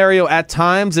whole scenario at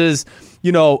times is,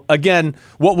 again,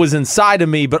 what was inside of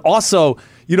me, but also,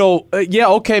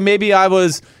 maybe I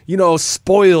was,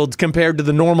 spoiled compared to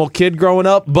the normal kid growing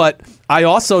up, but I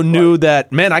also knew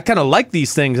that, man, I kind of like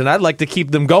these things, and I'd like to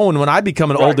keep them going when I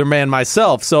become an older man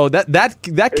myself. So that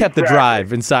kept the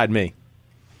drive inside me.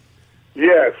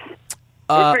 Yes.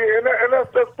 And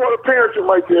that's part of parenting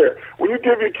right there. When you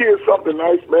give your kids something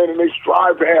nice, man, and they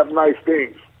strive to have nice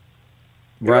things.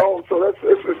 You know, so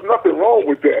there's nothing wrong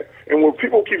with that. And when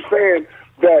people keep saying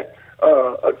that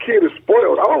a kid is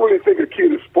spoiled, I don't really think a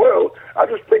kid is spoiled. I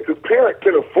just think the parent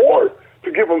can afford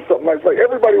to give them something nice. Like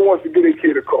everybody wants to get a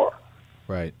kid a car.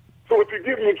 Right. So if you're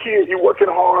giving your kid, you're working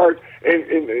hard, and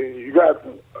you got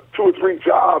 2 or 3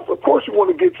 jobs, of course you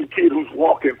want to get your kid who's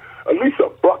walking at least a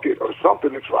bucket or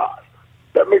something to drive.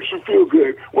 That makes you feel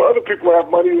good. Well, other people have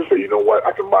money and say, you know what,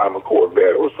 I can buy him a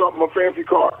Corvette or something, a fancy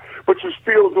car. But you're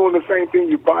still doing the same thing.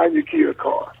 You're buying your kid a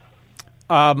car.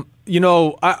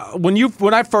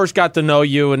 When I first got to know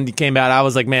you and you came out, I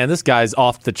was like, man, this guy's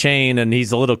off the chain and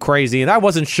he's a little crazy. And I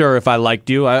wasn't sure if I liked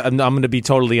you. I'm going to be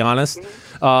totally honest.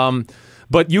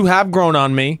 But you have grown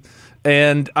on me.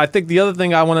 And I think the other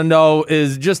thing I want to know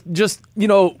is just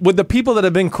with the people that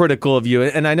have been critical of you,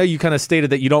 and I know you kind of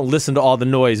stated that you don't listen to all the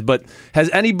noise, but has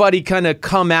anybody kind of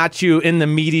come at you in the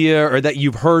media or that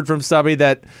you've heard from somebody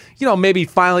that, maybe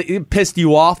finally pissed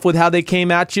you off with how they came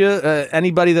at you?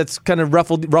 Anybody that's kind of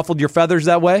ruffled your feathers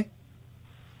that way?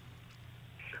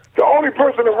 The only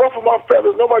person that ruffled my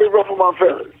feathers, nobody ruffled my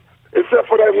feathers, except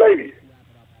for that lady,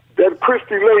 that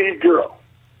Christy Leahy girl,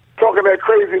 talking that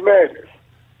crazy madness.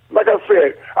 Like I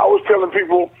said, I was telling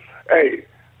people, hey,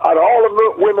 out of all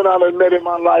the women I've met in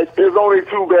my life, there's only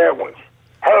 2 bad ones,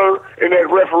 her and that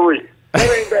referee. That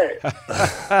ain't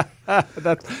bad.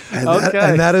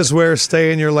 And that is where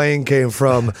stay in your lane came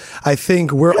from. I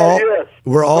think we're all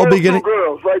beginning. 2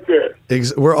 girls right there.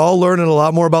 We're all learning a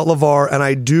lot more about LaVar, and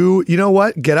I do. You know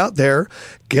what? Get out there,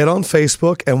 get on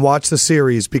Facebook, and watch the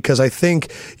series because I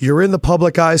think you're in the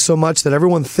public eye so much that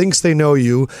everyone thinks they know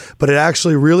you, but it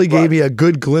actually really gave me a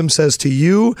good glimpse as to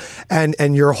you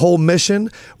and your whole mission.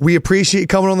 We appreciate you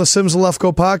coming on the Sims and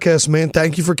Lefko podcast, man.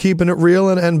 Thank you for keeping it real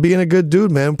and being a good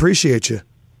dude, man. Appreciate you.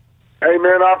 Hey,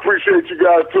 man, I appreciate you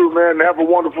guys, too, man. Have a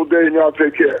wonderful day, and y'all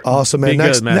take care. Awesome, man.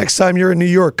 Next time you're in New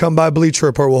York, come by Bleacher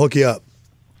Report. We'll hook you up.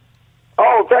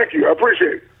 Oh, thank you. I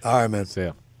appreciate it. All right, man. See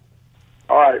ya.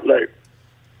 All right, later.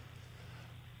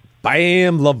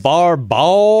 Bam, LaVar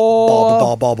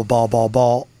Ball.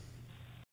 Ball.